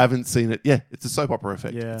opera? you haven't seen it. Yeah, it's a soap opera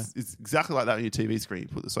effect. Yeah. It's exactly like that on your TV screen. You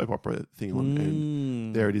put the soap opera thing on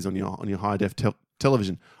and there it is on your high-def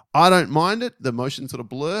television. I don't mind it. The motion sort of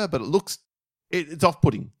blur, but it looks... It's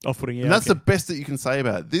off-putting. Off-putting, yeah. And that's the best that you can say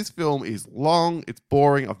about it. This film is long. It's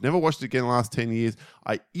boring. I've never watched it again in the last 10 years.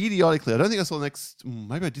 I don't think I saw the next...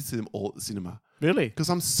 Maybe I did see them all at the cinema. Really? Because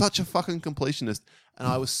I'm such a fucking completionist. And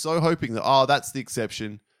I was so hoping that, that's the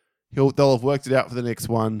exception. They'll have worked it out for the next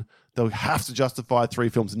one. They'll have to justify 3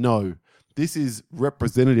 films. No. This is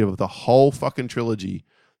representative of the whole fucking trilogy.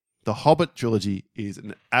 The Hobbit trilogy is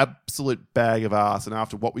an absolute bag of ass. And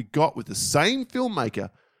after what we got with the same filmmaker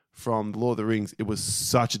from The Lord of the Rings, it was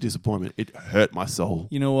such a disappointment. It hurt my soul.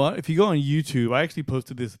 You know what? If you go on YouTube, I actually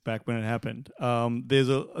posted this back when it happened. There's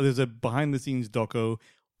a behind the scenes doco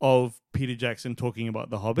of Peter Jackson talking about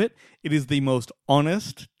The Hobbit. It is the most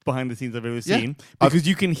honest behind the scenes I've ever seen because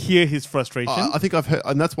you can hear his frustration. I think I've heard,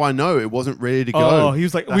 and that's why I know it wasn't ready to go. Oh, he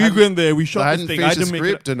was like, we went there, we shot this thing. Finished the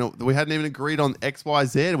script, and we hadn't even agreed on X, Y,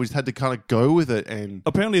 Z. We just had to kind of go with it. And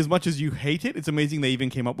apparently, as much as you hate it, it's amazing they even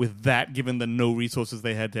came up with that, given the no resources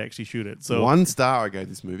they had to actually shoot it. So 1 star I gave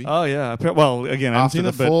this movie. Oh yeah. Well, again, I haven't after seen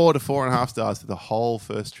the 4 to 4.5 stars for the whole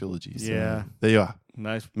first trilogy. So yeah, there you are.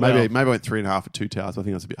 Nice. Maybe I went 3.5 for 2 towers. I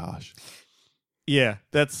think that's a bit harsh. Yeah,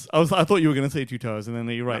 I thought you were going to say 2 Towers, and then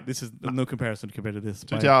you're right. This is no comparison compared to this.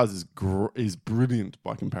 2 Towers is brilliant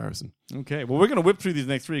by comparison. Okay, well, we're going to whip through these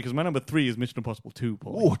next 3 because my number 3 is Mission Impossible 2,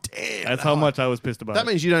 Paul. Oh, damn. That's how much I was pissed about That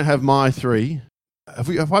means you don't have my 3.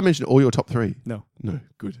 Have I mentioned all your top 3? No. No,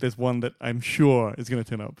 good. There's one that I'm sure is going to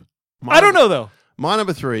turn up. I don't know, though. My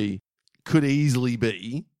number 3 could easily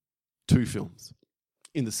be 2 films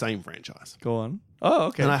in the same franchise. Go on. Oh,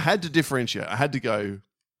 okay. And I had to differentiate. I had to go...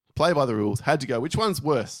 play by the rules, had to go, which one's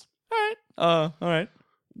worse? All right.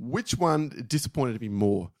 Which one disappointed me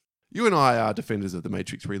more? You and I are defenders of The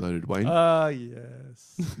Matrix Reloaded, Wayne.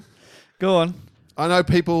 Yes. Go on. I know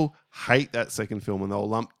people hate that second film and they'll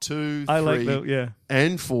lump 2, 3,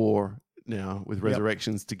 and 4 now with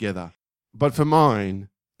Resurrections together. But for mine,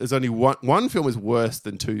 there's only one film is worse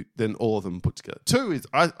than 2 than all of them put together. 2 is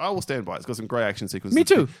I will stand by it. It's got some great action sequences. Me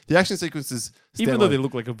too. The action sequences, even though they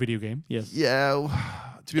look like a video game. Yes. Yeah.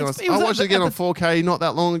 To be honest, I watched it again on 4K not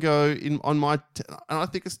that long ago and I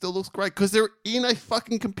think it still looks great because they're in a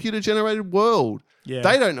fucking computer-generated world. Yeah.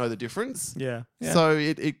 They don't know the difference. Yeah. So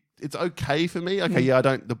it's okay for me. Okay, I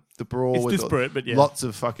don't the brawl it's with disparate, but lots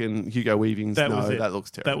of fucking Hugo Weavings. That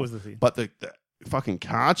looks terrible. That was the thing. But the fucking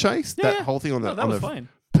car chase, that whole thing on that was fine.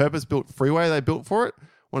 Purpose-built freeway they built for it,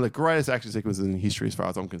 one of the greatest action sequences in history as far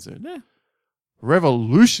as I'm concerned. Yeah.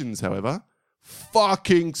 Revolutions, however,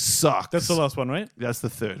 fucking sucks. That's the last one, right? That's the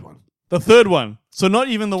third one. The third one. So not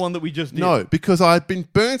even the one that we just did. No, because I've been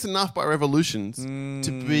burnt enough by Revolutions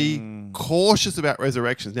to be cautious about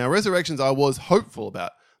Resurrections. Now, Resurrections I was hopeful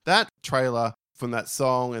about. That trailer from that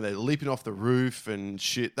song and they're leaping off the roof and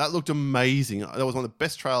shit, that looked amazing. That was one of the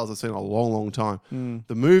best trailers I've seen in a long, long time.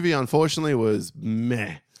 The movie, unfortunately, was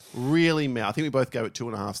meh. Really meh. I think we both gave it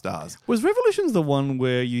 2.5 stars. Was Revolutions the one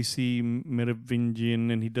where you see Merovingian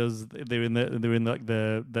and he does? They're in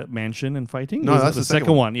that mansion and fighting. No, that's the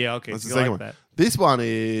second one. Yeah, okay. That's the second one. That. This one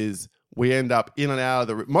is we end up in and out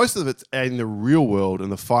of most of it's in the real world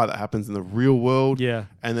and the fight that happens in the real world. Yeah,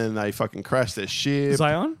 and then they fucking crash their ship.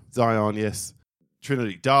 Zion, yes.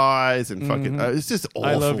 Trinity dies and fucking it's just awful.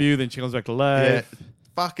 I love you. Then she comes back to life.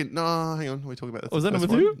 fucking no. Hang on, what are we talking about? That's Was the that first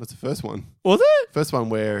number one? 2? That's the first one. Was it? First one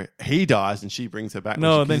where he dies and she brings her back. when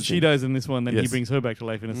No, then kisses she him. dies in this one. Then he Yes. brings her back to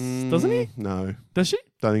life in a... Doesn't he? No, Does she?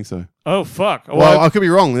 don't think so. Oh, fuck. Oh, Well, I could be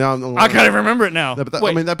wrong. No, I can't even remember it now. No, but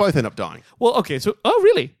Wait. I mean, they both end up dying. Well, okay, so... Oh,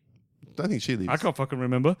 really? Don't think she lives. I can't fucking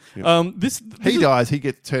remember. Yeah. This He is, dies. He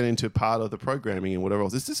gets turned into part of the programming and whatever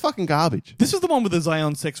else. It's just fucking garbage. This is the one with the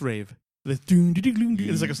Zion sex rave. The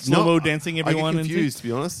it's like a slow-mo dancing everyone. I get confused, to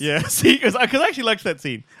be honest. Yeah, see, because I actually liked that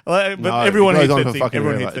scene. But No, everyone it hates goes on that for scene. fucking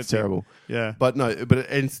Everyone forever. hates that It's scene. terrible. Yeah. But no, but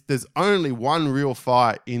there's only one real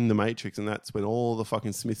fight in the Matrix, and that's when all the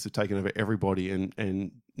fucking Smiths have taken over everybody,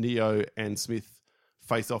 and Neo and Smith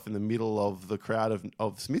face off in the middle of the crowd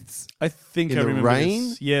of Smiths. I think In I the remember rain?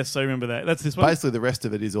 this. Yes, I remember that. That's this one. Basically, the rest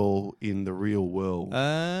of it is all in the real world.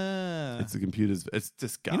 Ah. It's the computers. It's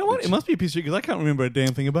just garbage. You know what? It must be a piece of shit because I can't remember a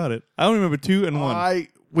damn thing about it. I only remember 2 and 1.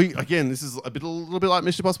 This is a little bit like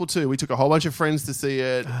Mission Impossible 2. We took a whole bunch of friends to see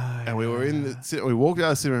it, and we were in the we walked out of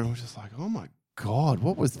the cinema and we were just like, oh my god,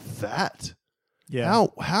 what was that? Yeah.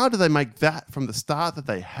 How do they make that from the start that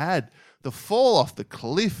they had? The fall off the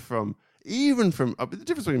cliff from the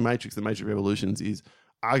difference between Matrix and Matrix Revolutions is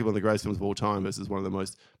arguably one of the greatest films of all time versus one of the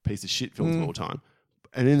most piece of shit films of all time.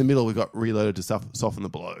 And in the middle, we got Reloaded to soften the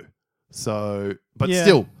blow. So, but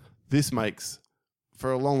still, this makes,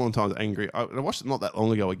 for a long, long time, angry. I watched it not that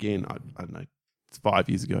long ago again. I don't know, it's 5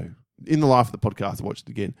 years ago. In the life of the podcast, I watched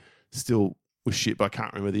it again. Still was shit, but I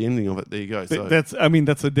can't remember the ending of it. There you go. So That's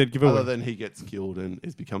a dead giveaway. other than he gets killed and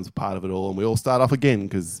it becomes a part of it all, and we all start off again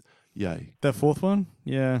because, yay. That 4th one?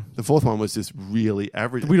 Yeah. The 4th one was just really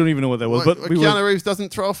average. We don't even know what that was. But Keanu Reeves doesn't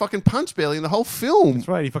throw a fucking punch barely in the whole film. That's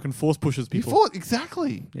right. He fucking force pushes people.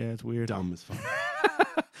 Exactly. Yeah, it's weird. Dumb as fuck.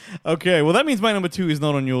 Okay, well, that means my number 2 is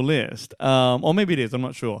not on your list. Or maybe it is. I'm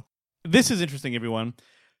not sure. This is interesting, everyone.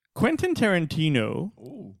 Quentin Tarantino.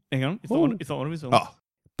 Ooh. Hang on. It's not one of his films. Oh.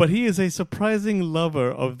 But he is a surprising lover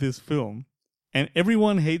of this film. And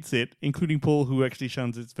everyone hates it, including Paul, who actually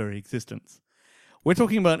shuns its very existence. We're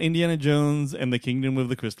talking about Indiana Jones and the Kingdom of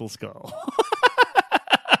the Crystal Skull.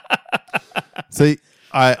 See,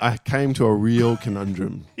 I came to a real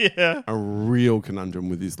conundrum. Yeah. A real conundrum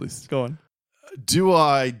with this list. Go on. Do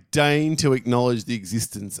I deign to acknowledge the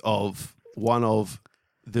existence of one of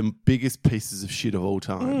the biggest pieces of shit of all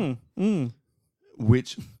time,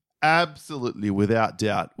 which absolutely, without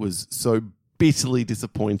doubt, was so bitterly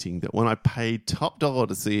disappointing that when I paid top dollar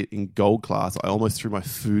to see it in gold class, I almost threw my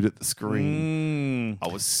food at the screen. I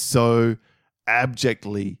was so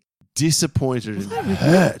abjectly disappointed and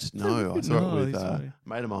hurt. No, I saw it with a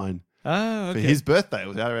mate of mine. Ah, okay. For his birthday. It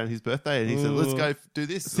was out around his birthday, and he said, let's go do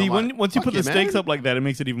this. See, once you put the stakes up like that, it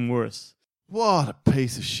makes it even worse. What a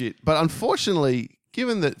piece of shit. But unfortunately,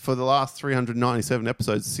 given that for the last 397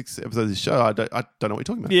 episodes, 6 episodes of the show, I don't know what you're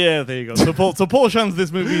talking about. Yeah, there you go. So Paul shuns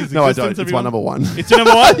this movie's No, I existence, don't. It's my number one. It's your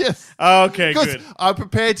number one? Yes. Okay, Because good. I'm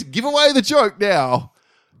prepared to give away the joke now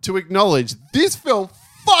to acknowledge this film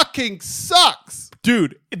fucking sucks.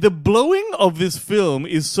 Dude, the blowing of this film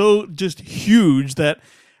is so just huge that...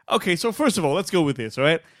 Okay, so first of all, let's go with this, all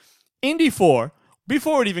right? Indy 4,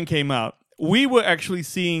 before it even came out, we were actually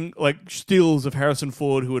seeing like stills of Harrison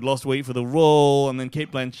Ford who had lost weight for the role, and then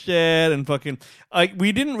Cate Blanchett, and fucking... Like,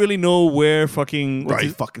 we didn't really know where fucking... Ray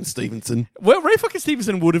fucking Stevenson. Well, Ray fucking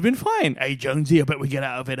Stevenson would have been fine. Hey, Jonesy, I bet we get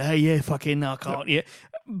out of it. Hey, yeah, fucking, I can't, yeah.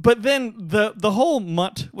 But then the whole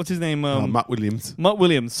Mutt... What's his name? Matt Williams. Mutt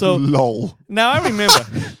Williams. So... LOL. Now, I remember,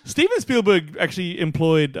 Steven Spielberg actually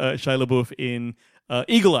employed Shia LaBeouf in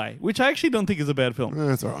Eagle Eye, which I actually don't think is a bad film.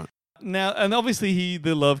 That's all right. Now, and obviously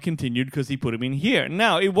the love continued because he put him in here.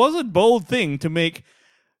 Now, it was a bold thing to make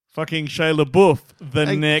fucking Shia LaBeouf the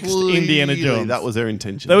And next clearly Indiana Jones. That was their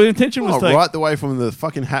intention. Their intention was like... right the way from the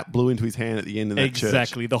fucking hat blew into his hand at the end of that church.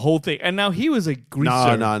 Exactly, the whole thing. And now he was a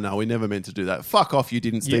greaser. No. We never meant to do that. Fuck off, you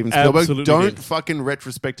didn't, You Steven Spielberg. absolutely Don't did. fucking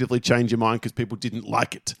retrospectively change your mind because people didn't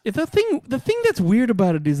like it. The thing that's weird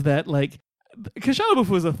about it is that, like, because Shia LaBeouf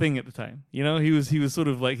was a thing at the time. You know, he was sort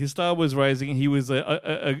of like, his star was rising, and he was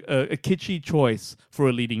a kitschy choice for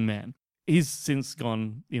a leading man. He's since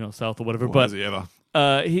gone, south or whatever. Why but has he ever?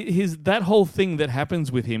 his that whole thing that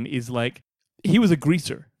happens with him is like, he was a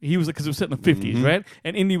greaser. He was, because it was set in the 50s, right?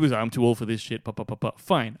 And Indy was, I'm too old for this shit.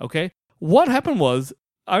 Fine, okay. What happened was,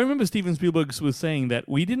 I remember Steven Spielberg was saying that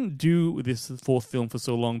we didn't do this fourth film for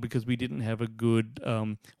so long because we didn't have a good,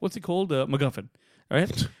 what's it called? MacGuffin,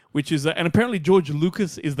 right? Which is, and apparently George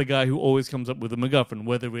Lucas is the guy who always comes up with a MacGuffin,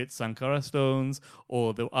 whether it's Sankara Stones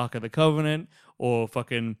or the Ark of the Covenant or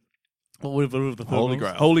fucking, whatever the third Holy one was.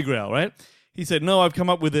 Grail. Holy Grail, right? He said, no, I've come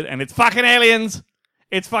up with it and it's fucking aliens.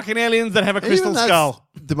 It's fucking aliens that have a crystal skull.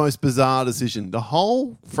 the most bizarre decision. The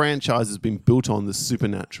whole franchise has been built on the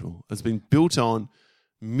supernatural. It's been built on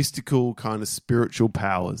mystical kind of spiritual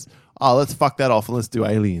powers. Oh, let's fuck that off and let's do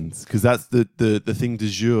aliens because that's the thing du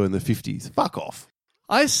jour in the 50s. Fuck off.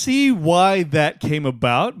 I see why that came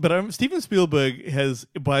about, but Steven Spielberg has,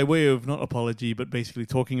 by way of not apology, but basically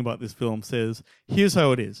talking about this film, says, here's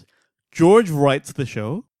how it is. George writes the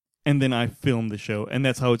show, and then I film the show, and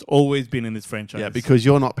that's how it's always been in this franchise. Yeah, because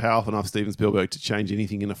you're not powerful enough, Steven Spielberg, to change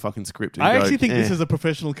anything in a fucking script. I actually think this is a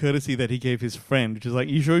professional courtesy that he gave his friend, which is like,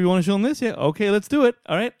 you sure you want to film this? Yeah, okay, let's do it.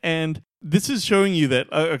 All right, and this is showing you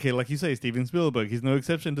that, okay, like you say, Steven Spielberg, he's no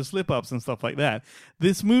exception to slip-ups and stuff like that.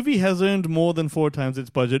 This movie has earned more than 4 times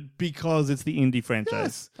its budget because it's the indie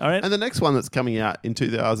franchise. Yes. All right? And the next one that's coming out in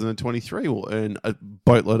 2023 will earn a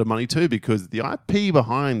boatload of money too because the IP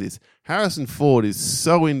behind this, Harrison Ford is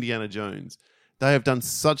so Indiana Jones. They have done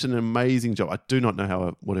such an amazing job. I do not know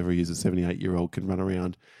how whatever he is, a 78-year-old can run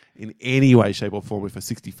around in any way, shape or form if a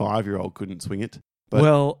 65-year-old couldn't swing it. But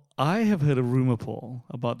well, I have heard a rumor, Paul,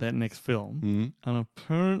 about that next film, Mhm. and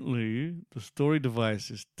apparently the story device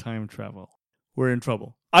is time travel. We're in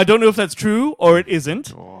trouble. I don't know if that's true or it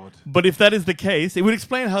isn't, God. but if that is the case, it would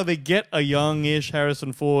explain how they get a youngish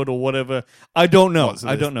Harrison Ford or whatever. I don't know. What, so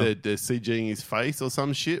I don't know. They're CGing his face or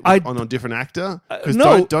some shit I- on a different actor? Because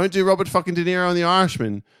no. don't do Robert fucking De Niro in The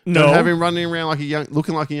Irishman. No. Don't have him running around like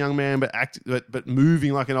looking like a young man, but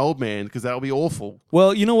moving like an old man because that will be awful.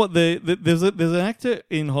 Well, you know what? There's an actor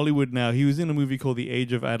in Hollywood now. He was in a movie called The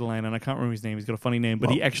Age of Adeline, and I can't remember his name. He's got a funny name, but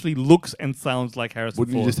he actually looks and sounds like Harrison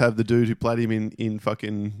Wouldn't Ford. you just have the dude who played him in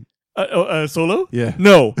fucking... Solo? Yeah.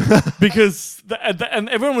 No, because and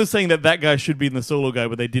everyone was saying that guy should be in the Solo guy,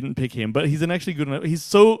 but they didn't pick him. But he's actually good enough. He's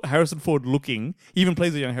so Harrison Ford looking. He even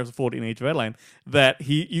plays a young Harrison Ford in Age of Adeline that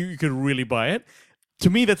you could really buy it. To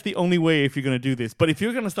me, that's the only way if you're going to do this. But if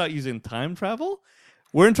you're going to start using time travel,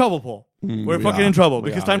 we're in trouble, Paul. We're we fucking are. in trouble We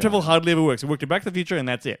because are, time yeah. travel hardly ever works. It worked in Back to the Future, and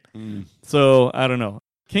that's it. So I don't know.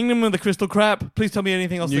 Kingdom of the Crystal Crap. Please tell me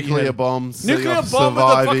anything else. that you Nuclear had. bombs. Nuclear setting off, bomb with a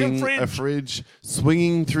fucking surviving fridge. a fridge.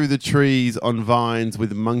 Swinging through the trees on vines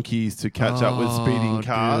with monkeys to catch up with speeding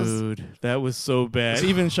cars. Dude, that was so bad.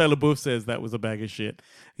 Even Shia LaBeouf says that was a bag of shit.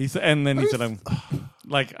 He said, and then he said, "I'm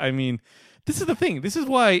like, I mean, this is the thing. This is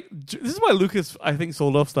why Lucas, I think,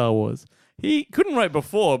 sold off Star Wars. He couldn't write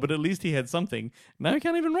before, but at least he had something. Now he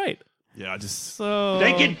can't even write. Yeah, I just... So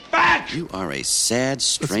Take it back! You are a sad,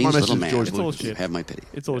 strange my message little to man. George It's all Lucas. shit. Have my pity.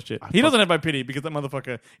 It's all shit. He doesn't have my pity because that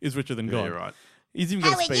motherfucker is richer than Yeah, God. you're right. He's even How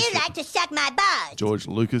got a would you spaceship like to suck my balls? George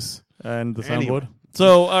Lucas. and the soundboard. Anyway.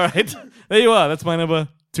 So all right, there you are. That's my number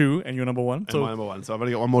 2 and your number 1. And So my number 1. So I've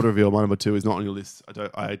only got one more to reveal. My number 2 is not on your list.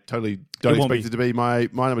 I totally don't It won't expect be. it to be my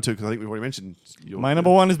number 2 because I think we've already mentioned my number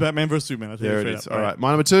 1 is Batman vs Superman. I'll tell you There it straight is. up. All right. My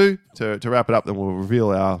number 2, to wrap it up, then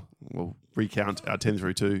we'll recount our 10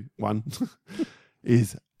 through 2, 1,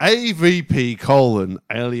 is AVP :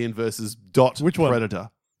 Alien versus Which one? Predator.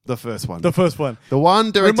 The first one. The first one. The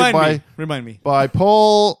one directed Remind me. by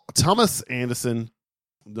Paul Thomas Anderson.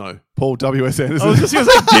 No, Paul W.S. Anderson. I was just going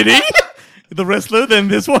to say, did he? The wrestler, then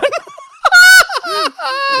this one?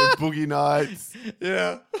 Boogie Nights.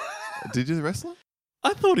 Yeah. Did you do the wrestler?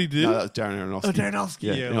 I thought he did. No, that was Darren Aronofsky. Oh, Darren Aronofsky.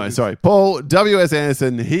 Yeah. Yeah, Anyway, well, sorry. Paul W.S.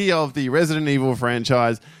 Anderson. He of the Resident Evil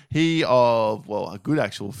franchise. He of, well, a good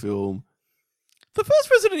actual film. The first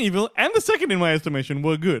Resident Evil and the second, in my estimation,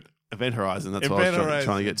 were good. Event Horizon. That's what I Event was Horizon.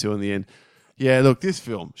 trying to get to in the end. Yeah, look, this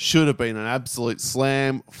film should have been an absolute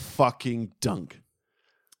slam fucking dunk.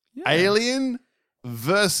 Yeah. Alien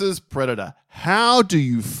versus Predator. How do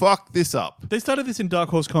you fuck this up? They started this in Dark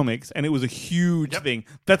Horse Comics, and it was a huge thing.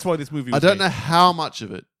 That's why this movie was I don't made. know how much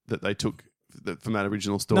of it that they took from that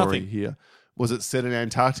original story Nothing. here. Was it set in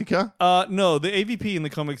Antarctica? No, the AVP in the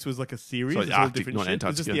comics was like a series. Sorry, It's all Arctic, different not shit.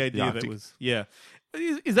 It's just Antarctica, the the idea that Arctic. was... Yeah.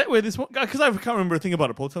 Is that where this one... Because I can't remember a thing about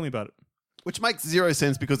it. Paul, tell me about it. Which makes zero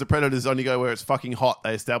sense because the Predators only go where it's fucking hot.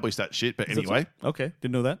 They established that shit. But Is that anyway, so? Okay,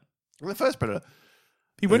 didn't know that. the first Predator,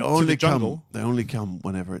 He went to the come. jungle. They only come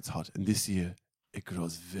whenever it's hot. And this year, it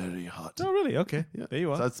grows very hot. Oh, really? Okay. Yeah. There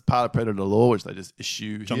you are. So that's part of Predator law, which they just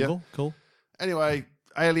issue jungle. here. Cool. Anyway,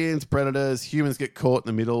 aliens, predators, humans get caught in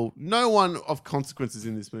the middle. No one of consequences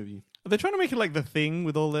in this movie. Are they trying to make it like The Thing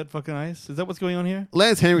with all that fucking ice? Is that what's going on here?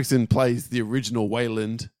 Lance Henriksen plays the original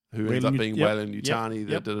Wayland, who ends up Wayland being Yut- Wayland yep, Yutani.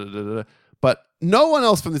 yep. Da-da-da-da-da. But no one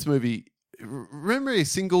else from this movie. Remember a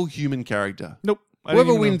single human character. Nope. I didn't Whoever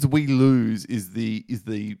even know. wins, we lose is the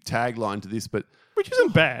tagline to this. But Which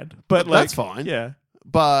isn't bad, but like... that's fine. Yeah.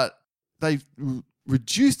 But they've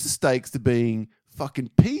reduced the stakes to being fucking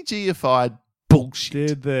PG-ified bullshit.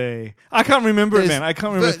 Did they? I can't remember it, There's man. I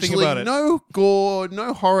can't remember a thing virtually about it. No gore,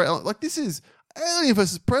 no horror. Like this is Alien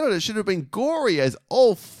vs. Predator should have been gory as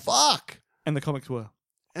all fuck. And the comics were.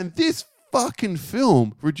 And this fucking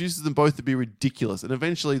film reduces them both to be ridiculous. And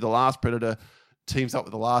eventually the last Predator teams up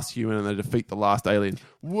with the last human and they defeat the last alien.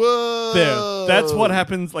 Whoa! There. That's what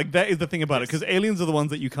happens. Like, that is the thing about it. Because aliens are the ones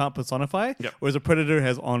that you can't personify. Yep. Whereas a predator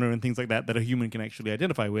has honor and things like that that a human can actually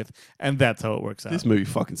identify with. And that's how it works out. This movie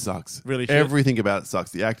fucking sucks. Really shit. Everything about it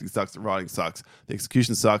sucks. The acting sucks. The writing sucks. The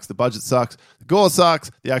execution sucks. The budget sucks. The gore sucks.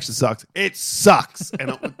 The action sucks. It sucks. And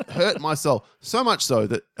it would hurt my soul. So much so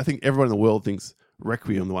that I think everyone in the world thinks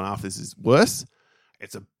Requiem, the one after this, is worse.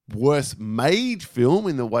 It's a worse made film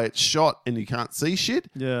in the way it's shot and you can't see shit.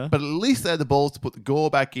 Yeah. But at least they had the balls to put the gore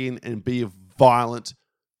back in and be a violent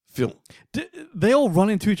film. They all run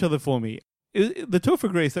into each other for me. The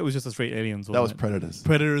Topher Grace, that was just a straight aliens. That was wasn't it? Predators.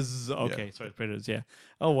 Predators. Okay, Yeah. sorry, Predators. Yeah.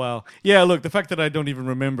 Oh wow. Yeah. Look, the fact that I don't even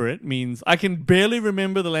remember it means I can barely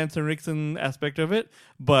remember the Lance Henriksen aspect of it.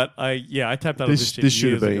 But I tapped out of this shit. This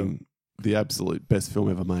should have years ago. been the absolute best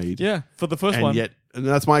film ever made. Yeah, for the first and one. And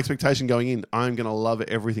that's my expectation going in. I'm going to love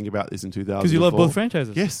everything about this in 2000. Because you love both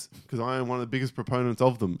franchises. Yes, because I am one of the biggest proponents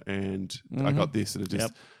of them, and I got this, and it just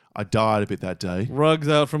Yep. I died a bit that day. Rugs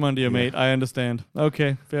out from under you, mate. I understand.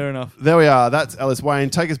 Okay, fair enough. There we are. That's Alice Wayne.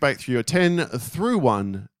 Take us back through your 10 through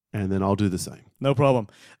 1, and then I'll do the same. No problem.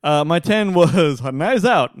 My 10 was Knives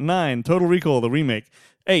Out. 9, Total Recall, the remake.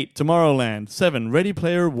 8, Tomorrowland. 7, Ready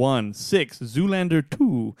Player One. 6, Zoolander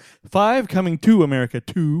 2. 5, Coming to America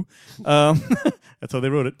 2. That's how they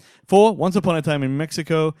wrote it. 4, Once Upon a Time in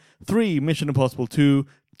Mexico. 3, Mission Impossible 2.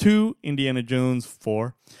 2, Indiana Jones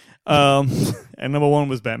 4. And number 1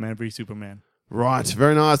 was Batman v Superman. Right,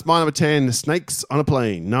 very nice. My number 10, Snakes on a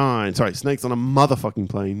Plane. 9, sorry, Snakes on a motherfucking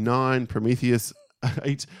Plane. 9, Prometheus.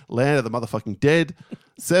 8, Land of the Motherfucking Dead.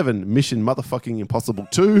 7, Mission Motherfucking Impossible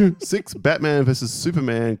 2. 6, Batman vs.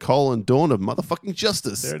 Superman, Dawn of Motherfucking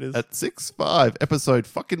Justice. There it is. At 6, 5, Episode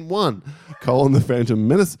fucking 1, The Phantom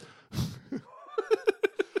Menace.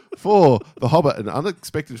 4, The Hobbit, An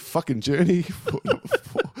Unexpected Fucking Journey.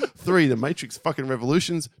 3, The Matrix fucking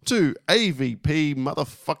Revolutions. 2, AVP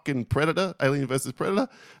Motherfucking Predator, Alien vs. Predator.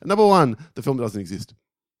 And number 1, the film doesn't exist.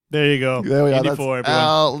 There you go. There we are. 84, That's everyone.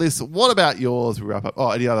 our list. What about yours? We wrap up. Oh,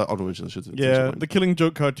 any other honorable mentions? Yeah, the Killing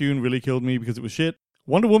Joke cartoon really killed me because it was shit.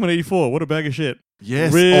 Wonder Woman 84, what a bag of shit.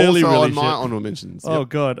 Yes, really, also really on my shit. honorable mentions. Oh Yep.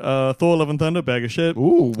 god, Thor: Love and Thunder, bag of shit.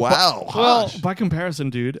 Ooh, wow. Well, harsh. by comparison,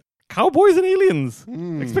 dude, Cowboys and Aliens.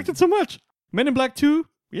 Mm. Expected so much. Men in Black 2,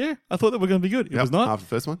 yeah, I thought that were going to be good. It Yep, was not. after the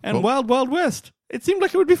first one. And Cool. Wild Wild West. It seemed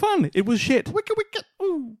like it would be fun. It was shit. Wicked.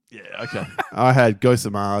 Ooh. Yeah, okay. I had Ghosts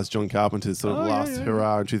of Mars, John Carpenter's sort of Oh, yeah, last yeah.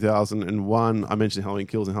 hurrah in 2001. I mentioned Halloween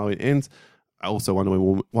Kills and Halloween Ends. I also Wonder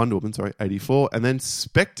Woman, 84. And then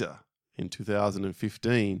Spectre in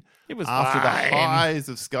 2015. It was After the fine. highs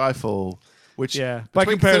of Skyfall. Which, Yeah, by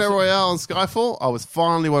between comparison- Casino Royale and Skyfall, I was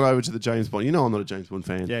finally won over to the James Bond. You know I'm not a James Bond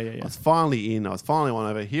fan. Yeah. I was finally in. I was finally won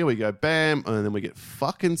over. Here we go. Bam. And then we get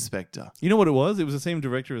fucking Spectre. You know what it was? It was the same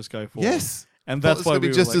director as Skyfall. Yes. And Thought that's this why would we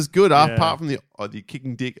be were just like- as good. Yeah. Apart from the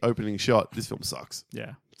kicking dick opening shot, this film sucks.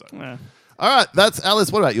 Yeah. So. Yeah. All right, that's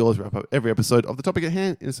Alice. What about yours? Wrap up every episode of the topic at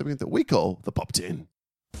hand in something that we call the Pop 10.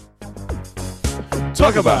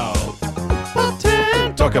 Talk about. Pop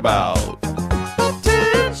 10. Talk about. Pop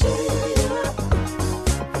 10.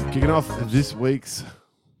 Kicking off this week's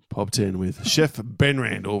Pop 10 with Chef Ben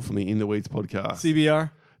Randall from the In the Weeds podcast.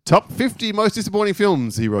 CBR. Top 50 most disappointing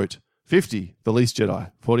films, he wrote. 50, The Least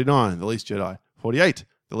Jedi. 49, The Least Jedi. 48,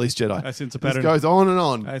 The Least Jedi. I sense a This pattern. goes on and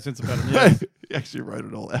on. I sense a pattern. Yeah. He actually wrote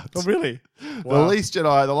it all out. Oh, really? The Wow. Least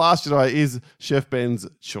Jedi, The Last Jedi is Chef Ben's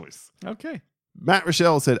choice. Okay. Matt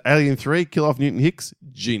Rochelle said Alien 3, Kill Off Newton Hicks,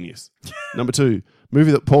 genius. Number 2,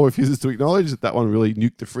 movie that Paul refuses to acknowledge. That one really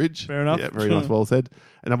nuked the fridge. Fair enough. Yeah, very nice, well said.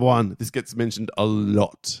 And number 1, this gets mentioned a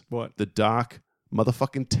lot. What? The Dark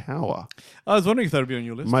Motherfucking Tower. I was wondering if that would be on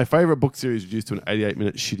your list. My favorite book series reduced to an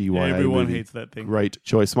 88-minute shitty Yeah, YA everyone movie. hates that thing. Great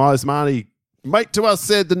choice. Smiley Smarty. Mate to us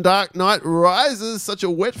said The Dark Knight Rises. Such a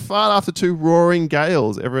wet fart after 2 roaring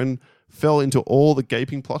gales. Everyone fell into all the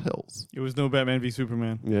gaping plot hells. It was no Batman v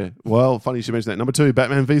Superman. Yeah. Well, funny you should mention that. Number 2,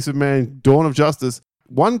 Batman v Superman, Dawn of Justice.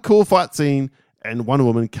 One cool fight scene and Wonder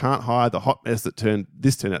Woman can't hide the hot mess that turned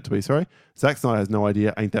out to be. Sorry. Zack Snyder has no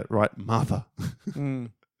idea. Ain't that right, Martha?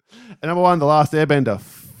 Mm. And number 1, The Last Airbender.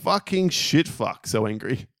 Fucking shit fuck. So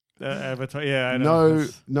angry. Avatar. Yeah, I know.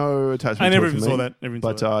 No attachment. I never to it even for saw me. that. Never even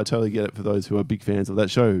But saw that. I totally get it for those who are big fans of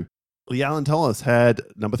that show. Lee Allen Tullis had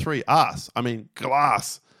number 3,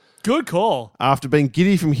 Glass. Good call. After being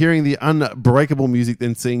giddy from hearing the unbreakable music,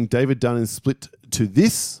 then seeing David Dunn in Split to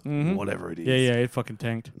this, whatever it is. Yeah, it fucking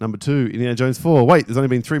tanked. Number 2, Indiana Jones 4. Wait, there's only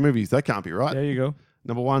been 3 movies. That can't be right. There you go.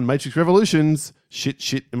 Number 1, Matrix Revolutions. Shit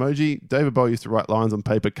emoji. David Bowie used to write lines on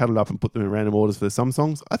paper, cut it up, and put them in random orders for some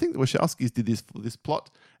songs. I think the Wachowskis did this for this plot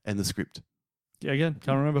and the script. Yeah, again,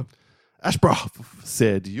 can't remember. Ashbrough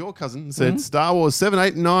said, your cousin said Star Wars 7,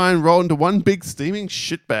 8, and 9 rolled into one big steaming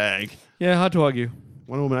shitbag. Yeah, hard to argue.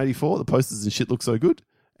 Wonder Woman 84, the posters and shit look so good.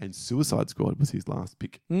 And Suicide Squad was his last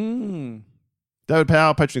pick. David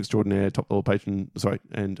Powell, patron extraordinaire, top level patron,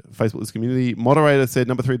 and Facebook list community moderator said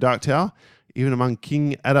number 3, Dark Tower. Even among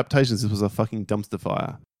King adaptations, this was a fucking dumpster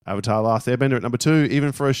fire. Avatar Last Airbender at number 2.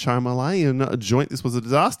 Even for a Shyamalan joint, this was a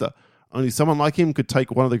disaster. Only someone like him could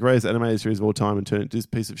take one of the greatest animated series of all time and turn it into this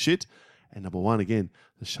piece of shit. And number 1 again,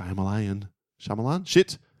 the Shyamalan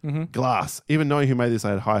shit. Glass. Even knowing who made this, I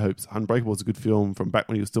had high hopes. Unbreakable was a good film from back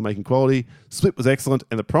when he was still making quality. Split was excellent,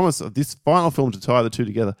 and the promise of this final film to tie the two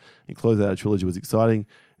together and close out a trilogy was exciting.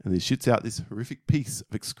 And he shits out this horrific piece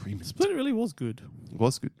of excrement. Split really was good. It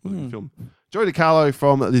was good. It was a good film. Joey DiCarlo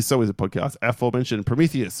from This So Is a Podcast, aforementioned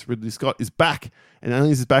Prometheus. Ridley Scott is back, and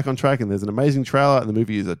Aliens is back on track, and there's an amazing trailer, and the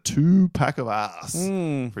movie is a 2-pack of ass.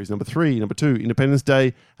 For his number 3. Number 2, Independence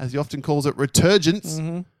Day, as he often calls it, Returgence.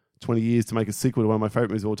 20 years to make a sequel to one of my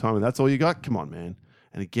favorite movies of all time, and that's all you got? Come on, man.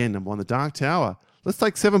 And again, number 1, The Dark Tower. Let's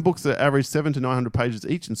take 7 books that average 700 to 900 pages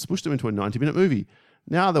each and smush them into a 90-minute movie.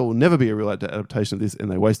 Now there will never be a real adaptation of this,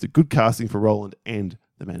 and they wasted good casting for Roland and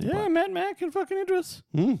the Man in Black. Yeah, Matt Mack and fucking Idris.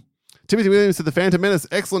 Timothy Williams said The Phantom Menace,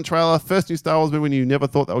 excellent trailer. First new Star Wars movie when you never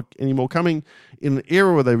thought there were any more coming. In an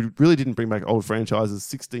era where they really didn't bring back old franchises,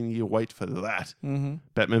 16-year wait for that.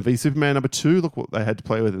 Batman v Superman number 2, look what they had to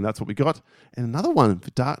play with, and that's what we got. And another one for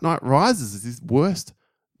Dark Knight Rises is his worst,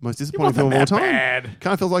 most disappointing film of all time.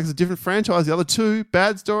 Kind of feels like it's a different franchise. The other 2,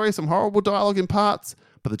 bad story, some horrible dialogue in parts.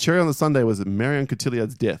 But the cherry on the sundae was Marion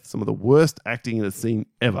Cotillard's death, some of the worst acting in a scene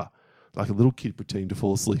ever. Like a little kid pretending to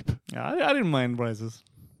fall asleep. Yeah, I didn't mind Rises.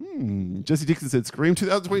 Jesse Dixon said, Scream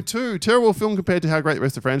 2022. Terrible film compared to how great the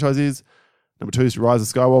rest of the franchise is. Number 2 is Rise of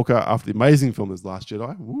Skywalker after the amazing film as Last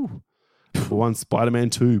Jedi. Woo. Number 1, Spider-Man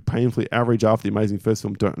 2. Painfully average after the amazing first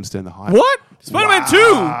film. Don't understand the hype. What? Spider-Man 2?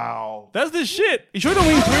 Wow. That's the shit. You sure don't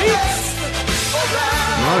mean 3?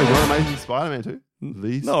 No, not Amazing Spider-Man 2.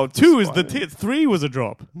 No, 2 is the tits. 3 was a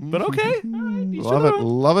drop. But okay.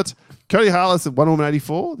 Love it. Cody Harless at Wonder Woman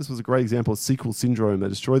 84. This was a great example of sequel syndrome. They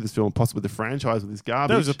destroyed this film, possibly the franchise with this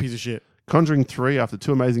garbage. That was a piece of shit. Conjuring 3, after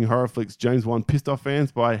 2 amazing horror flicks, James Wan pissed off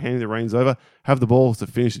fans by handing the reins over, have the balls to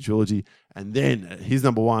finish the trilogy. And then, his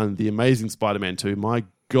number 1, The Amazing Spider-Man 2. My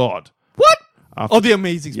God. What? The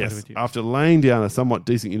Amazing Spider-Man Yes, 2. after laying down a somewhat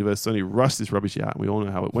decent universe, Sony rushed this rubbish out, and we all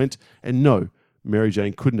know how it went. And no, Mary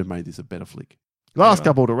Jane couldn't have made this a better flick. Last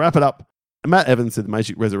couple to wrap it up. Matt Evans said The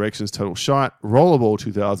Matrix Resurrections total shite. Rollerball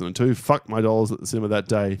 2002. Fuck my dollars at the cinema that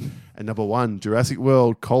day. And number 1, Jurassic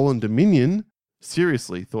World: Dominion.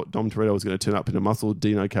 Seriously, thought Dom Toretto was going to turn up in a muscle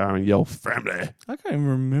Dino car and yell, family. I can't even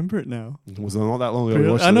remember it now. It was not that long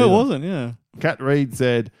ago. I know it wasn't, yeah. Kat Reed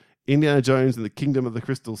said Indiana Jones and the Kingdom of the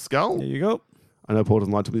Crystal Skull. There you go. I know Paul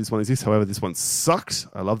doesn't like to believe this one exists. However, this one sucked.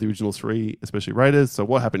 I love the original 3, especially Raiders. So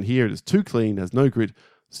what happened here? It is too clean, has no grit,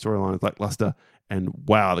 storyline is lackluster, and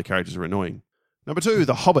wow, the characters are annoying. Number 2,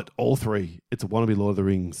 The Hobbit, all 3. It's a wannabe Lord of the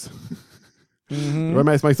Rings. The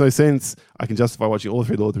romance makes no sense. I can justify watching all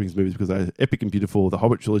 3 Lord of the Rings movies because they're epic and beautiful. The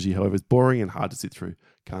Hobbit trilogy, however, is boring and hard to sit through.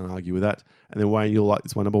 Can't argue with that. And then Wayne, you'll like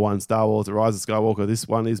this one. Number 1, Star Wars: The Rise of Skywalker. This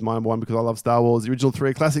one is my number 1 because I love Star Wars. The original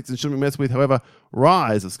 3 are classics and shouldn't be messed with. However,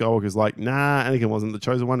 Rise of Skywalker is like, nah, Anakin wasn't the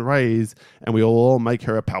chosen one raised, and we all make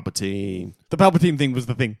her a Palpatine. The Palpatine thing was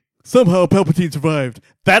the thing. Somehow Palpatine survived.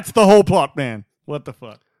 That's the whole plot, man. What the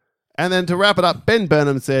fuck? And then to wrap it up, Ben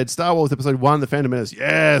Burnham said, Star Wars Episode 1, The Phantom Menace.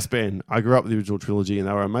 Yes, Ben. I grew up with the original trilogy and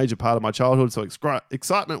they were a major part of my childhood, so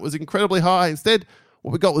excitement was incredibly high. Instead,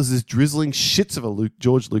 what we got was this drizzling shits of a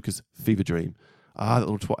George Lucas fever dream. That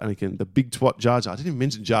little twat Anakin, the big twat Jar Jar. I didn't even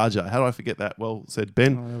mention Jar Jar. How did I forget that? Well said,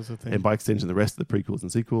 Ben. That was the thing. And by extension, the rest of the prequels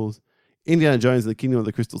and sequels. Indiana Jones and the Kingdom of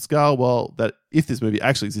the Crystal Skull. Well, that if this movie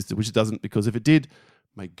actually existed, which it doesn't, because if it did,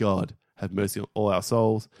 may God have mercy on all our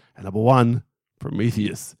souls. And number 1,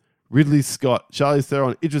 Prometheus. Ridley Scott, Charlize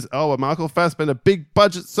Theron, Idris Elba, Michael Fassbender, big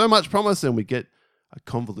budget, so much promise, and we get a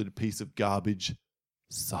convoluted piece of garbage.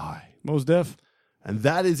 Sigh. Most deaf. And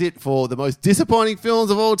that is it for the most disappointing films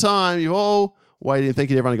of all time. You all waited, and thank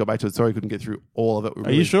you to everyone who got back to it. Sorry we couldn't get through all of it.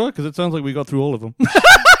 Are you sure? Because it sounds like we got through all of them.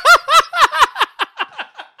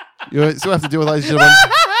 You still have to deal with, ladies and gentlemen.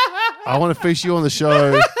 I want to feature you on the show.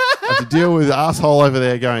 I have to deal with the asshole over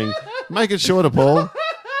there going, make it shorter, Paul.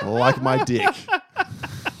 Like my dick.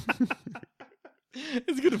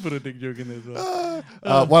 It's good to put a dick joke in there as well.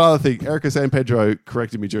 One other thing. Erica San Pedro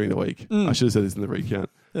corrected me during the week. I should have said this in the recount.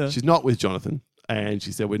 Yeah. She's not with Jonathan. And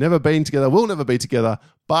she said, we've never been together, we'll never be together,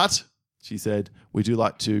 but she said, we do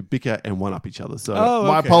like to bicker and one-up each other. So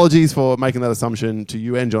my apologies for making that assumption to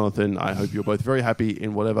you and Jonathan. I hope you're both very happy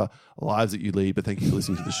in whatever lives that you lead, but thank you for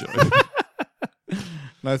listening to the show.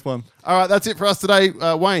 Nice one. All right, that's it for us today.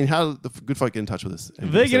 Wayne, how do the good folk get in touch with us?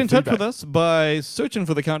 They get in touch with us by searching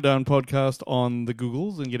for The Countdown Podcast on the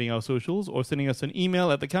Googles and getting our socials, or sending us an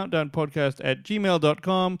email at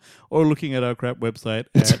thecountdownpodcast@gmail.com, or looking at our crap website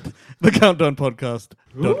at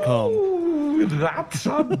thecountdownpodcast.com. Ooh, that's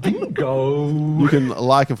a bingo. You can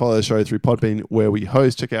like and follow the show through Podbean, where we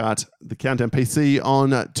host. Check out the Countdown PC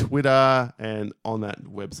on Twitter, and on that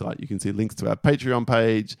website you can see links to our Patreon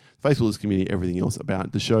page, Facebook's community, everything else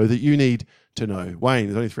about the show that you need to know. Wayne,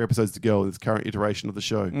 there's only 3 episodes to go in this current iteration of the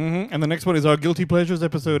show. Mm-hmm. And the next one is our Guilty Pleasures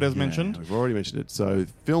episode, as mentioned. We've already mentioned it. So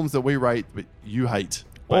films that we rate but you hate.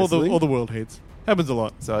 All basically. the world hates. Happens a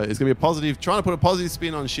lot. So it's going to be a positive, trying to put a positive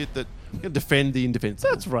spin on shit that can defend the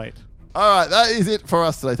indefensible. That's right. All right, that is it for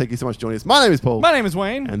us today. Thank you so much for joining us. My name is Paul. My name is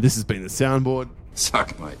Wayne. And this has been The Soundboard.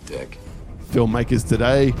 Suck my dick. Filmmakers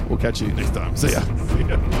today. We'll catch you next time. See ya. See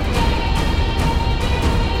ya.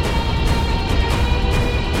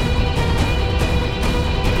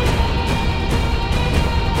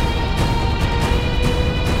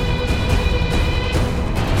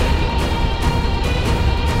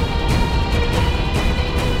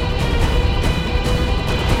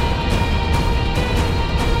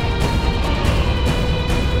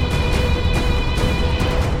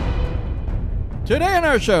 Today on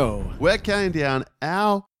our show, We're counting down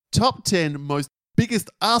our top 10 most biggest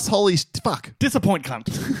assholey fuck. Disappoint Cunt.